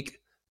this week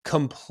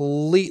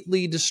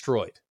completely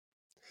destroyed.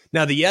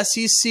 Now, the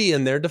SEC,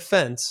 in their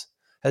defense,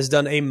 has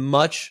done a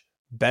much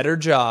better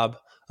job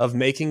of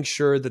making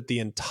sure that the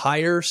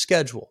entire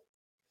schedule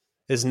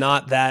is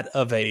not that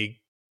of a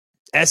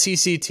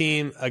SEC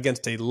team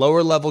against a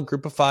lower level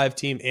group of 5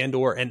 team and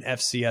or an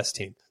FCS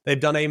team. They've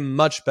done a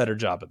much better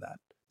job of that.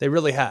 They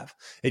really have.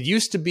 It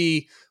used to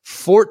be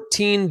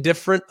 14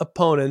 different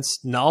opponents,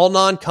 all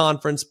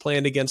non-conference,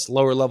 playing against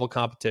lower level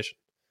competition.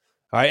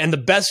 All right, and the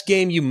best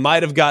game you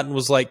might have gotten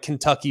was like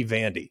Kentucky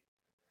Vandy.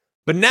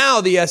 But now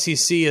the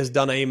SEC has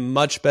done a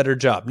much better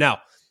job. Now,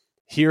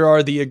 here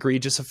are the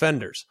egregious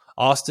offenders.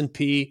 Austin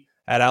Peay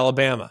at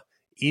Alabama,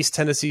 East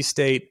Tennessee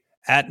State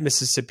at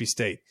Mississippi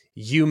State,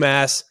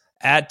 UMass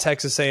at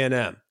Texas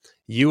A&M,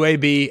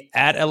 UAB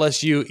at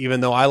LSU,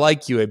 even though I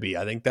like UAB.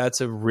 I think that's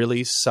a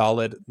really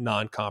solid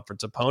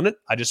non-conference opponent.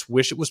 I just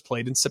wish it was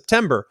played in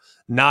September,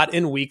 not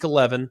in week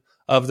 11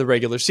 of the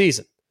regular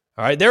season.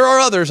 All right, there are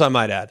others I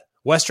might add.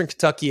 Western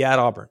Kentucky at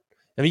Auburn.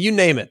 I mean, you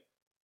name it,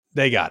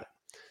 they got it.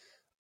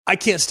 I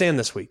can't stand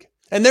this week.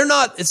 And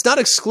it's not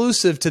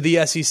exclusive to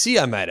the SEC,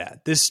 I might add.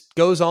 This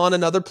goes on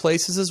in other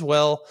places as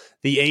well.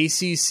 The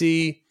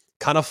ACC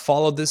kind of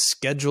followed this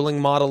scheduling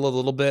model a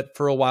little bit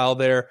for a while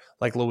there.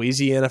 Like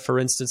Louisiana, for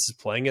instance, is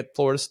playing at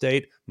Florida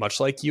State, much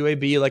like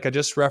UAB, like I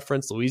just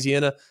referenced.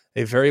 Louisiana,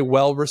 a very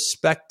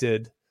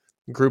well-respected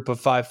group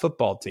of 5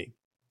 football team.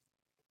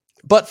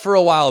 But for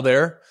a while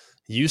there,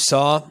 you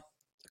saw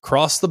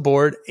across the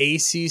board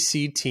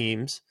ACC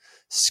teams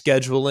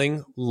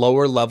scheduling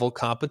lower level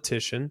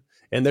competition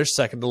in their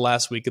second to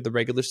last week of the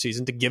regular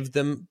season to give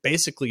them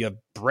basically a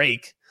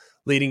break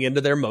leading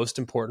into their most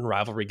important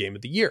rivalry game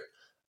of the year.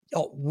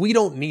 We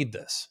don't need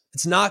this.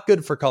 It's not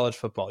good for college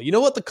football. You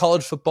know what the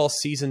college football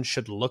season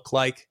should look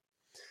like?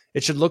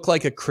 It should look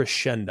like a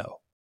crescendo.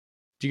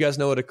 Do you guys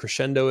know what a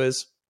crescendo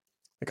is?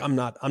 Like, I'm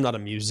not a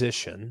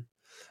musician,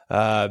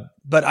 but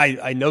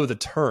I know the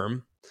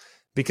term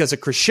because a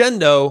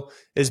crescendo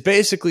is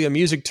basically a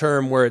music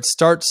term where it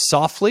starts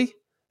softly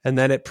and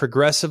then it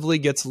progressively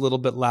gets a little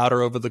bit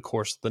louder over the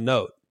course of the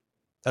note.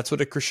 That's what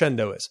a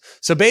crescendo is.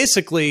 So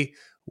basically,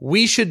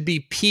 we should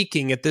be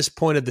peaking at this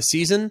point of the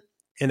season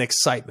in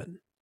excitement.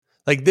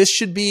 Like, this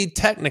should be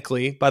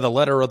technically, by the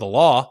letter of the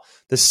law,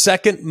 the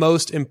second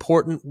most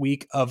important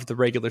week of the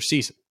regular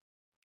season.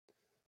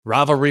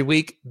 Rivalry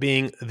week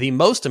being the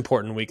most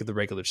important week of the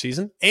regular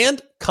season,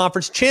 and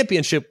conference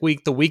championship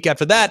week, the week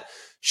after that,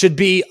 should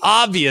be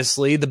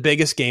obviously the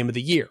biggest game of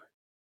the year.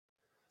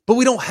 But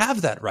we don't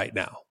have that right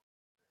now.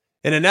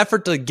 In an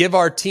effort to give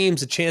our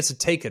teams a chance to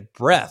take a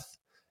breath,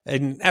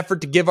 in an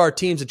effort to give our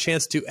teams a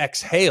chance to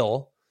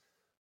exhale,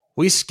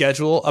 we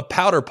schedule a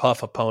powder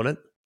puff opponent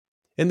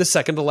in the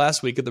second to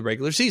last week of the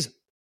regular season.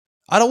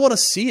 I don't want to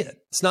see it.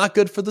 It's not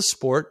good for the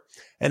sport.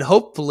 And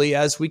hopefully,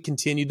 as we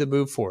continue to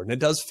move forward, and it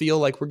does feel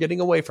like we're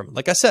getting away from it.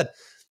 Like I said,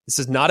 this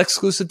is not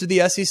exclusive to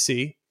the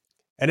SEC.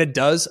 And it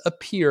does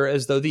appear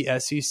as though the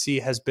SEC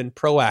has been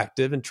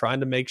proactive in trying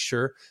to make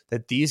sure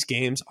that these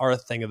games are a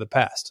thing of the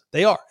past.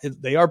 They are.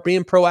 They are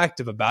being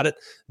proactive about it.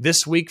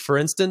 This week, for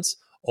instance,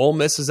 Ole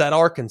Miss is at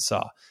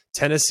Arkansas.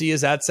 Tennessee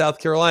is at South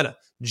Carolina.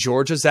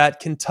 Georgia's at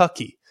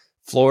Kentucky.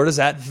 Florida's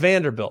at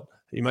Vanderbilt.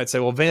 You might say,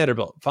 well,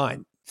 Vanderbilt,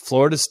 fine.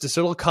 Florida's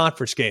still a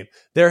conference game.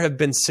 There have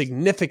been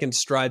significant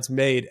strides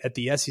made at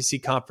the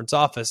SEC conference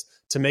office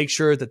to make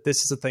sure that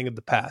this is a thing of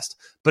the past.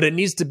 But it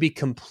needs to be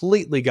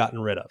completely gotten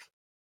rid of.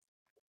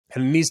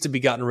 And it needs to be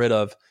gotten rid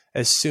of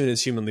as soon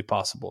as humanly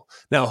possible.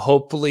 Now,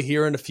 hopefully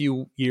here in a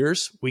few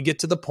years, we get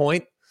to the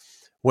point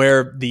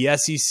where the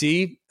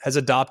SEC has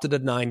adopted a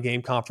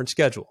 9-game conference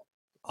schedule.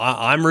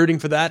 I'm rooting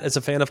for that as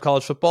a fan of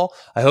college football.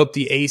 I hope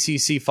the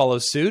ACC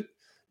follows suit,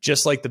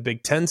 just like the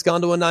Big Ten's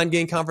gone to a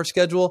 9-game conference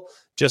schedule,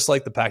 just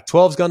like the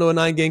Pac-12's gone to a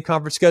 9-game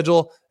conference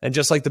schedule, and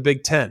just like the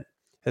Big Ten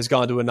has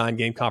gone to a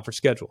 9-game conference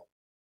schedule.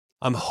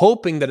 I'm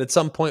hoping that at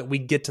some point we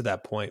get to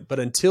that point, but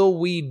until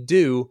we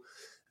do,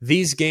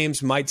 these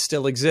games might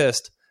still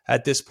exist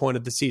at this point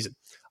of the season.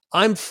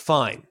 I'm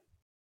fine,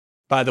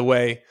 by the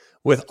way,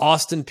 with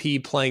Austin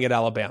Peay playing at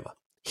Alabama.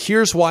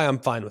 Here's why I'm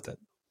fine with it.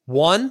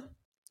 One,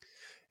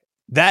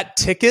 that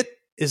ticket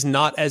is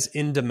not as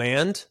in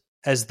demand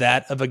as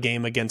that of a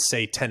game against,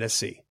 say,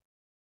 Tennessee.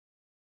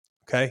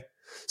 Okay?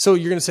 So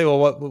you're going to say,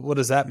 well, what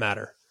does that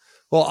matter?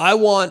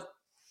 Well,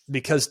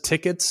 because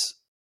tickets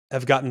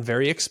have gotten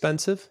very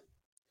expensive.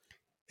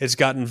 It's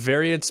gotten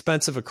very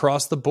expensive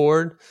across the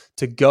board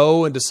to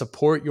go and to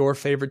support your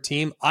favorite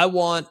team. I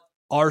want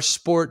our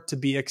sport to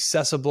be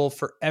accessible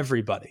for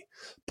everybody.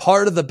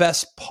 Part of the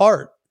best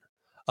part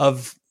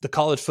of the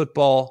college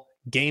football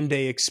game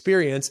day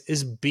experience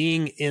is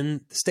being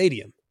in the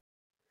stadium.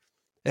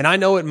 And I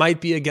know it might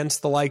be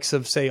against the likes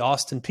of, say,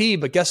 Austin Peay,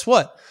 but guess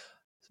what?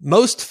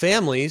 Most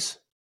families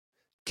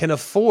can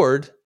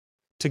afford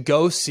to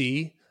go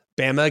see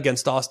Bama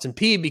against Austin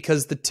Peay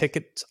because the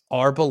tickets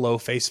are below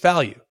face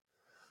value.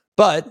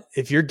 But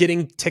if you're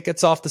getting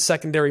tickets off the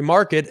secondary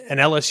market and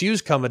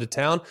LSU's coming to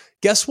town,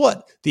 guess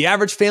what? The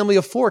average family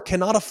of 4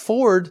 cannot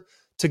afford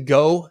to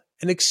go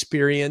and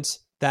experience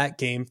that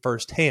game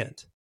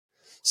firsthand.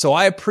 So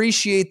I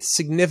appreciate the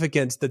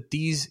significance that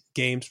these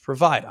games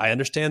provide. I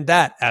understand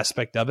that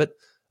aspect of it,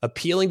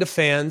 appealing to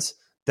fans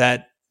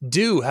that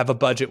do have a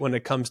budget when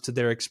it comes to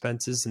their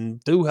expenses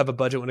and do have a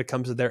budget when it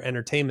comes to their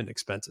entertainment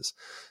expenses.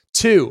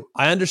 2,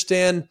 I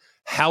understand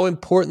how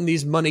important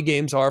these money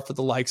games are for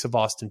the likes of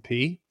Austin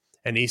Peay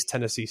and East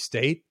Tennessee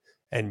State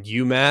and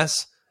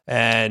UMass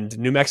and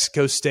New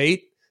Mexico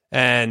State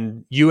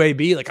and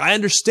UAB. Like, I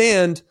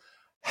understand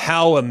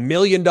how $1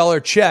 million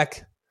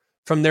check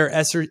from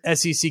their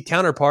SEC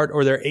counterpart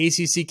or their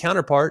ACC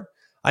counterpart,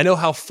 I know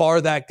how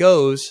far that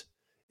goes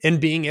in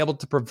being able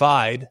to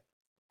provide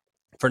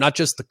for not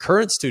just the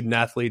current student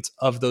athletes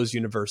of those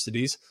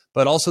universities,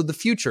 but also the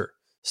future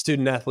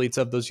student athletes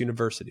of those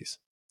universities.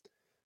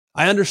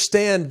 I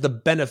understand the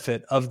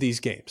benefit of these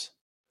games,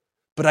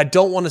 but I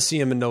don't want to see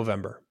them in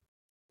November.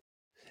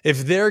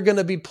 If they're going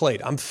to be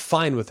played, I'm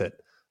fine with it.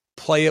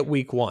 Play it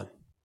week 1.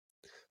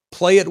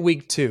 Play it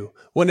week 2.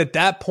 When at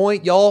that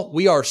point, y'all,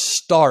 we are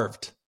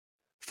starved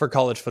for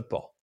college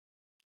football.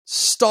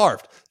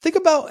 Starved. Think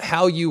about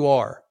how you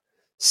are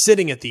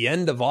sitting at the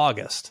end of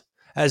August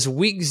as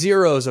week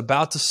 0 is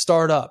about to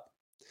start up.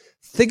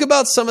 Think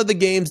about some of the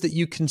games that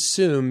you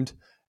consumed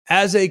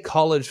as a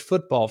college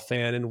football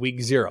fan in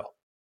week 0.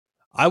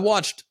 I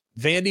watched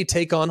Vandy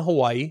take on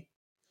Hawaii.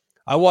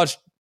 I watched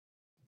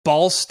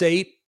Ball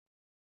State,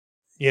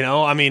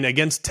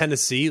 against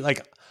Tennessee.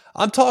 Like,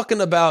 I'm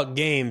talking about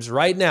games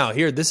right now.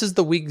 Here, this is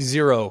the week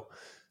 0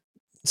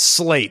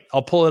 slate.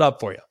 I'll pull it up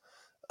for you.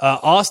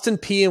 Austin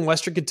Peay in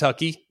Western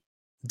Kentucky.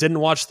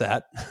 Didn't watch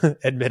that,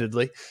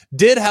 admittedly.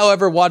 Did,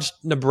 however, watch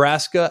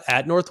Nebraska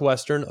at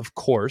Northwestern, of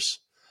course.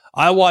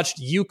 I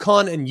watched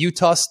UConn and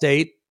Utah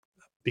State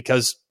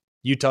because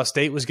Utah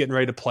State was getting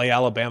ready to play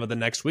Alabama the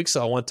next week,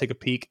 so I want to take a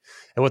peek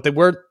at what they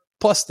were.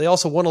 Plus, they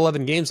also won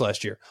 11 games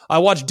last year. I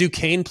watched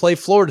Duquesne play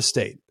Florida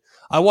State.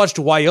 I watched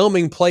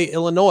Wyoming play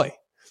Illinois.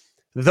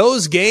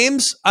 Those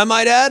games, I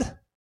might add,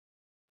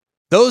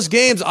 those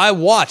games I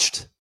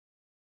watched.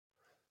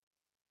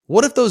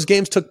 What if those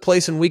games took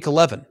place in week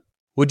 11?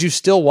 Would you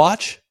still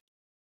watch?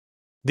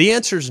 The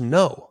answer is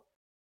no.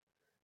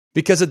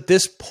 Because at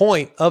this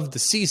point of the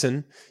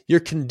season, you're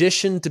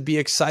conditioned to be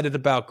excited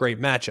about great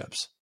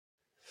matchups.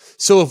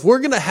 So if we're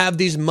going to have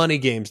these money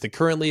games that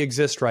currently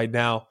exist right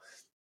now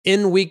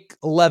in week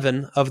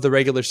 11 of the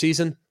regular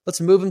season,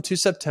 let's move them to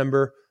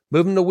September,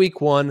 move them to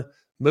week 1,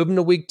 move them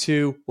to week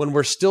 2, when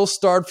we're still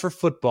starved for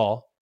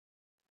football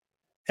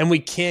and we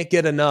can't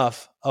get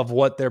enough of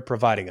what they're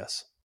providing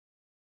us.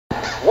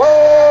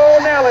 Whoa,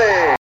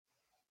 Nelly!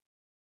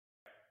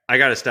 I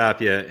got to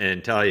stop you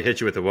and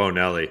hit you with the whoa,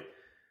 Nelly.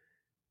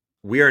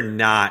 We are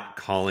not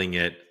calling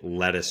it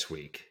lettuce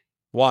week.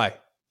 Why?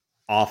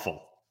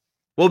 Awful.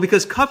 Well,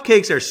 because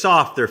cupcakes are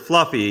soft, they're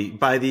fluffy.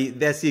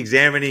 That's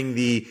examining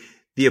the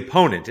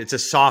opponent. It's a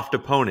soft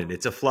opponent.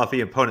 It's a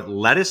fluffy opponent.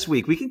 Lettuce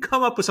week. We can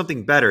come up with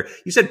something better.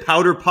 You said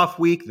powder puff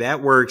week.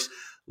 That works.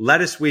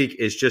 lettuce week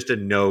is just a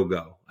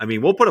no-go. I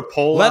mean, we'll put a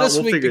poll lettuce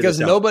out. We'll week because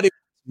nobody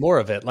wants more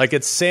of it. Like,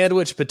 it's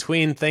sandwiched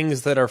between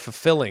things that are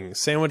fulfilling,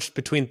 sandwiched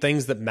between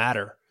things that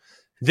matter.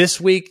 This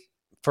week,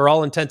 for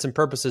all intents and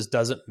purposes,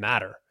 doesn't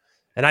matter.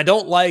 And I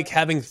don't like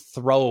having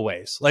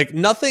throwaways. Like,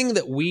 nothing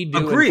that we do.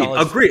 Agreed.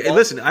 Football,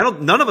 listen,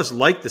 none of us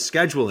like the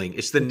scheduling.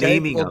 It's the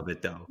naming of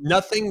it, though.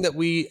 Nothing that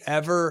we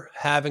ever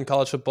have in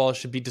college football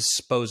should be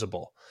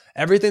disposable.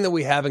 Everything that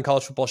we have in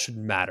college football should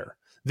matter.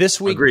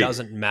 This week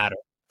doesn't matter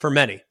for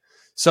many.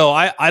 So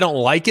I don't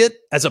like it.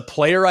 As a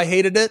player, I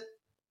hated it.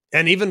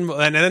 And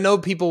I know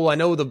people,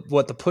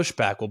 what the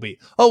pushback will be.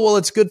 Oh, well,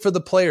 it's good for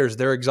the players.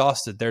 They're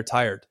exhausted. They're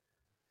tired.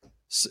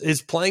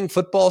 Is playing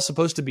football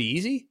supposed to be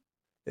easy?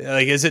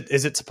 Like, is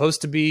it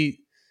supposed to be,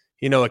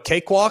 a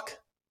cakewalk?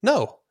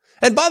 No.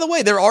 And by the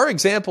way, there are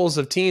examples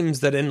of teams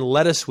that in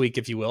lettuce week,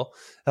 if you will.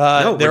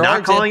 No, we're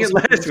not calling it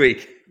lettuce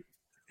week.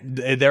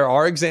 There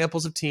are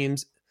examples of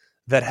teams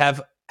that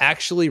have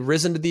actually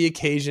risen to the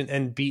occasion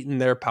and beaten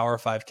their Power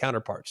 5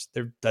 counterparts.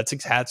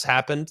 That's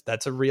happened.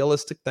 That's a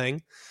realistic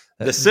thing.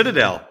 The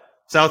Citadel,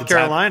 South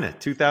Carolina,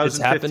 2015. It's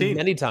happened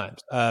many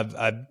times.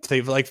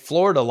 Like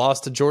Florida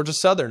lost to Georgia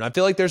Southern. I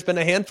feel like there's been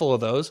a handful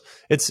of those.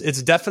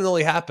 It's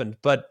definitely happened,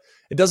 but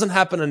it doesn't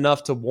happen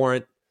enough to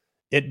warrant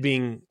it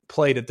being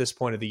played at this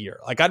point of the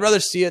year. Like, I'd rather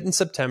see it in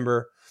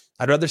September.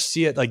 I'd rather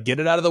see it, like, get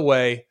it out of the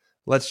way.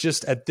 Let's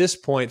just, at this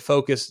point,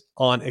 focus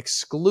on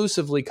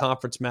exclusively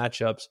conference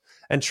matchups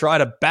and try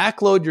to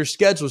backload your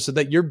schedule so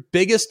that your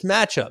biggest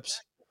matchups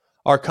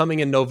are coming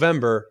in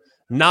November,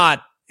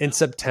 not in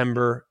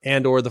September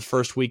and or the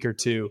first week or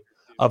two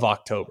of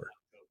October.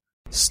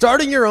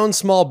 Starting your own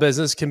small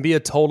business can be a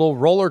total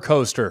roller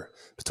coaster.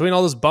 Between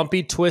all those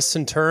bumpy twists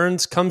and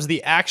turns comes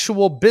the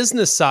actual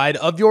business side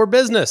of your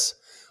business,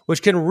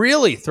 which can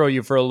really throw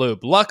you for a loop.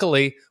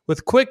 Luckily,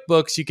 with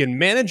QuickBooks, you can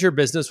manage your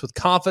business with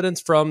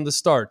confidence from the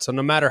start. So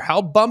no matter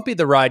how bumpy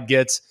the ride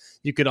gets,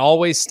 you can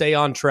always stay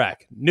on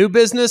track. New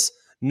business,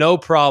 no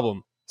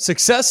problem.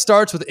 Success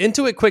starts with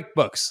Intuit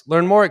QuickBooks.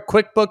 Learn more at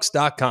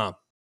QuickBooks.com.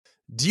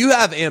 Do you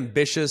have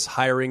ambitious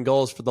hiring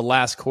goals for the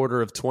last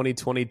quarter of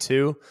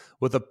 2022?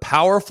 With a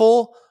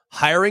powerful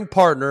hiring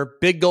partner,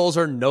 big goals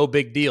are no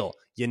big deal.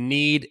 You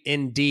need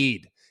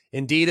Indeed.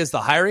 Indeed is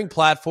the hiring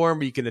platform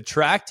where you can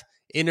attract,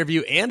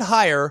 interview, and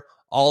hire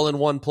all in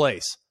one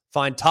place.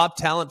 Find top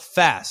talent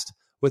fast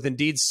with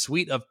Indeed's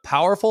suite of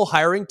powerful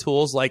hiring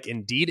tools like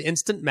Indeed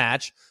Instant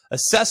Match,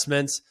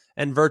 assessments,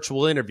 and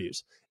virtual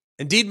interviews.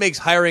 Indeed makes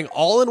hiring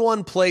all in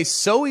one place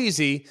so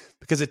easy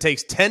because it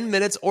takes 10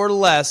 minutes or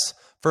less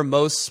for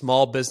most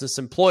small business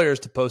employers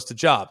to post a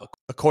job,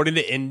 according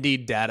to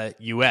Indeed Data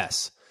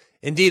US.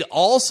 Indeed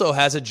also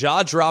has a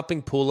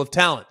jaw-dropping pool of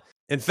talent.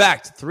 In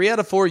fact, 3 out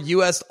of 4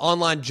 U.S.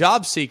 online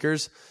job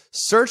seekers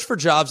search for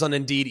jobs on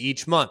Indeed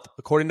each month,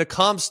 according to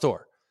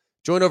Comscore.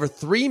 Join over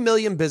 3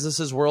 million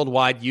businesses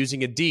worldwide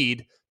using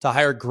Indeed to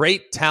hire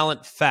great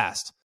talent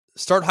fast.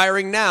 Start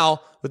hiring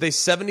now with a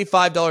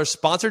 $75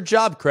 sponsored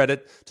job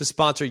credit to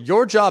sponsor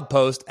your job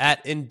post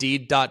at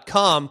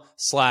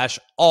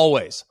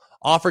Indeed.com/always.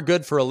 Offer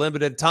good for a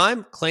limited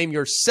time. Claim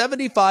your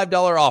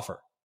 $75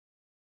 offer.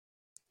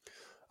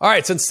 All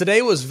right, since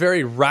today was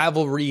very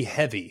rivalry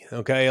heavy,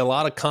 okay, a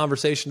lot of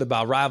conversation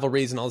about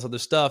rivalries and all this other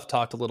stuff,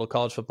 talked a little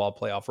college football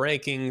playoff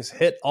rankings,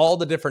 hit all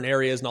the different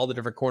areas and all the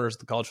different corners of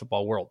the college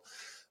football world.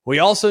 We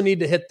also need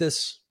to hit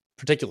this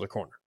particular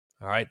corner,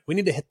 all right? We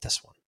need to hit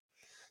this one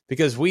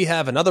because we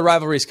have another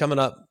rivalries coming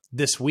up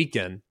this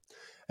weekend,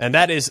 and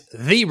that is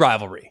the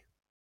rivalry.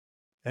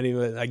 Any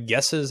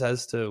guesses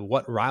as to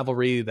what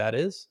rivalry that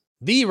is?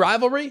 The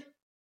rivalry?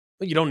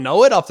 You don't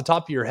know it off the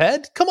top of your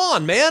head? Come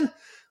on, man.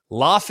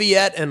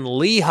 Lafayette and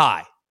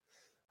Lehigh.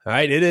 All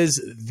right, it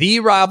is the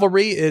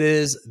rivalry. It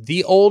is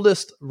the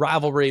oldest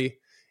rivalry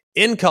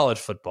in college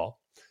football.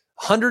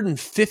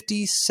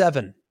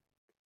 157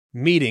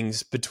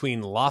 meetings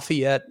between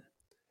Lafayette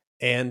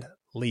and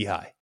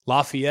Lehigh.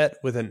 Lafayette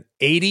with an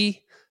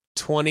 80,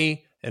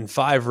 20, and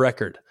 5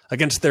 record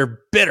against their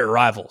bitter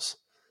rivals.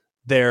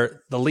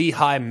 They're the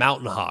Lehigh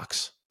Mountain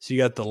Hawks. So you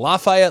got the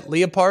Lafayette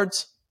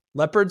Leopards,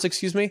 Leopards.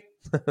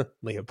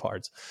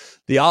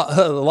 The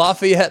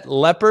Lafayette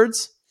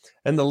Leopards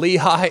and the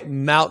Lehigh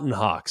Mountain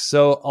Hawks.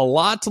 So a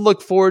lot to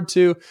look forward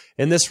to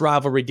in this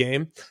rivalry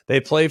game.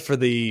 They play for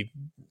I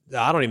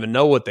don't even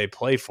know what they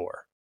play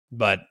for,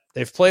 but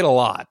they've played a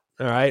lot.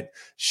 All right.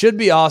 Should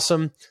be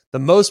awesome. The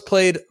most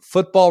played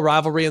football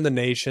rivalry in the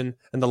nation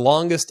and the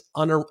longest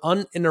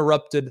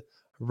uninterrupted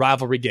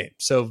rivalry game.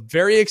 So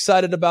very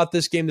excited about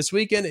this game this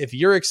weekend. If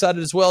you're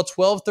excited as well,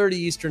 12:30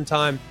 Eastern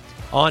time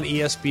on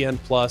ESPN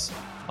Plus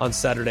on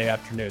Saturday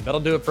afternoon. That'll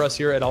do it for us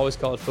here at Always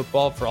College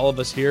Football. For all of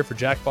us here, for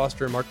Jack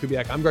Foster and Mark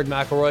Kubiak, I'm Greg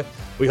McElroy.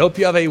 We hope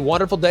you have a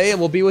wonderful day, and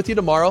we'll be with you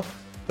tomorrow.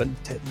 But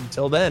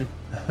until then,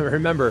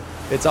 remember,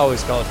 it's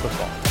always college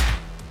football.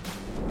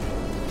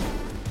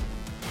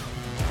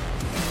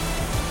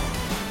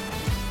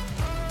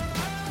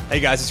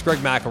 Hey guys, it's Greg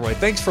McElroy.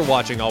 Thanks for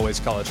watching Always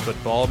College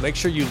Football. Make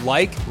sure you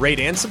like, rate,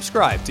 and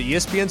subscribe to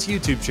ESPN's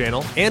YouTube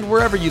channel and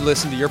wherever you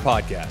listen to your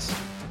podcasts.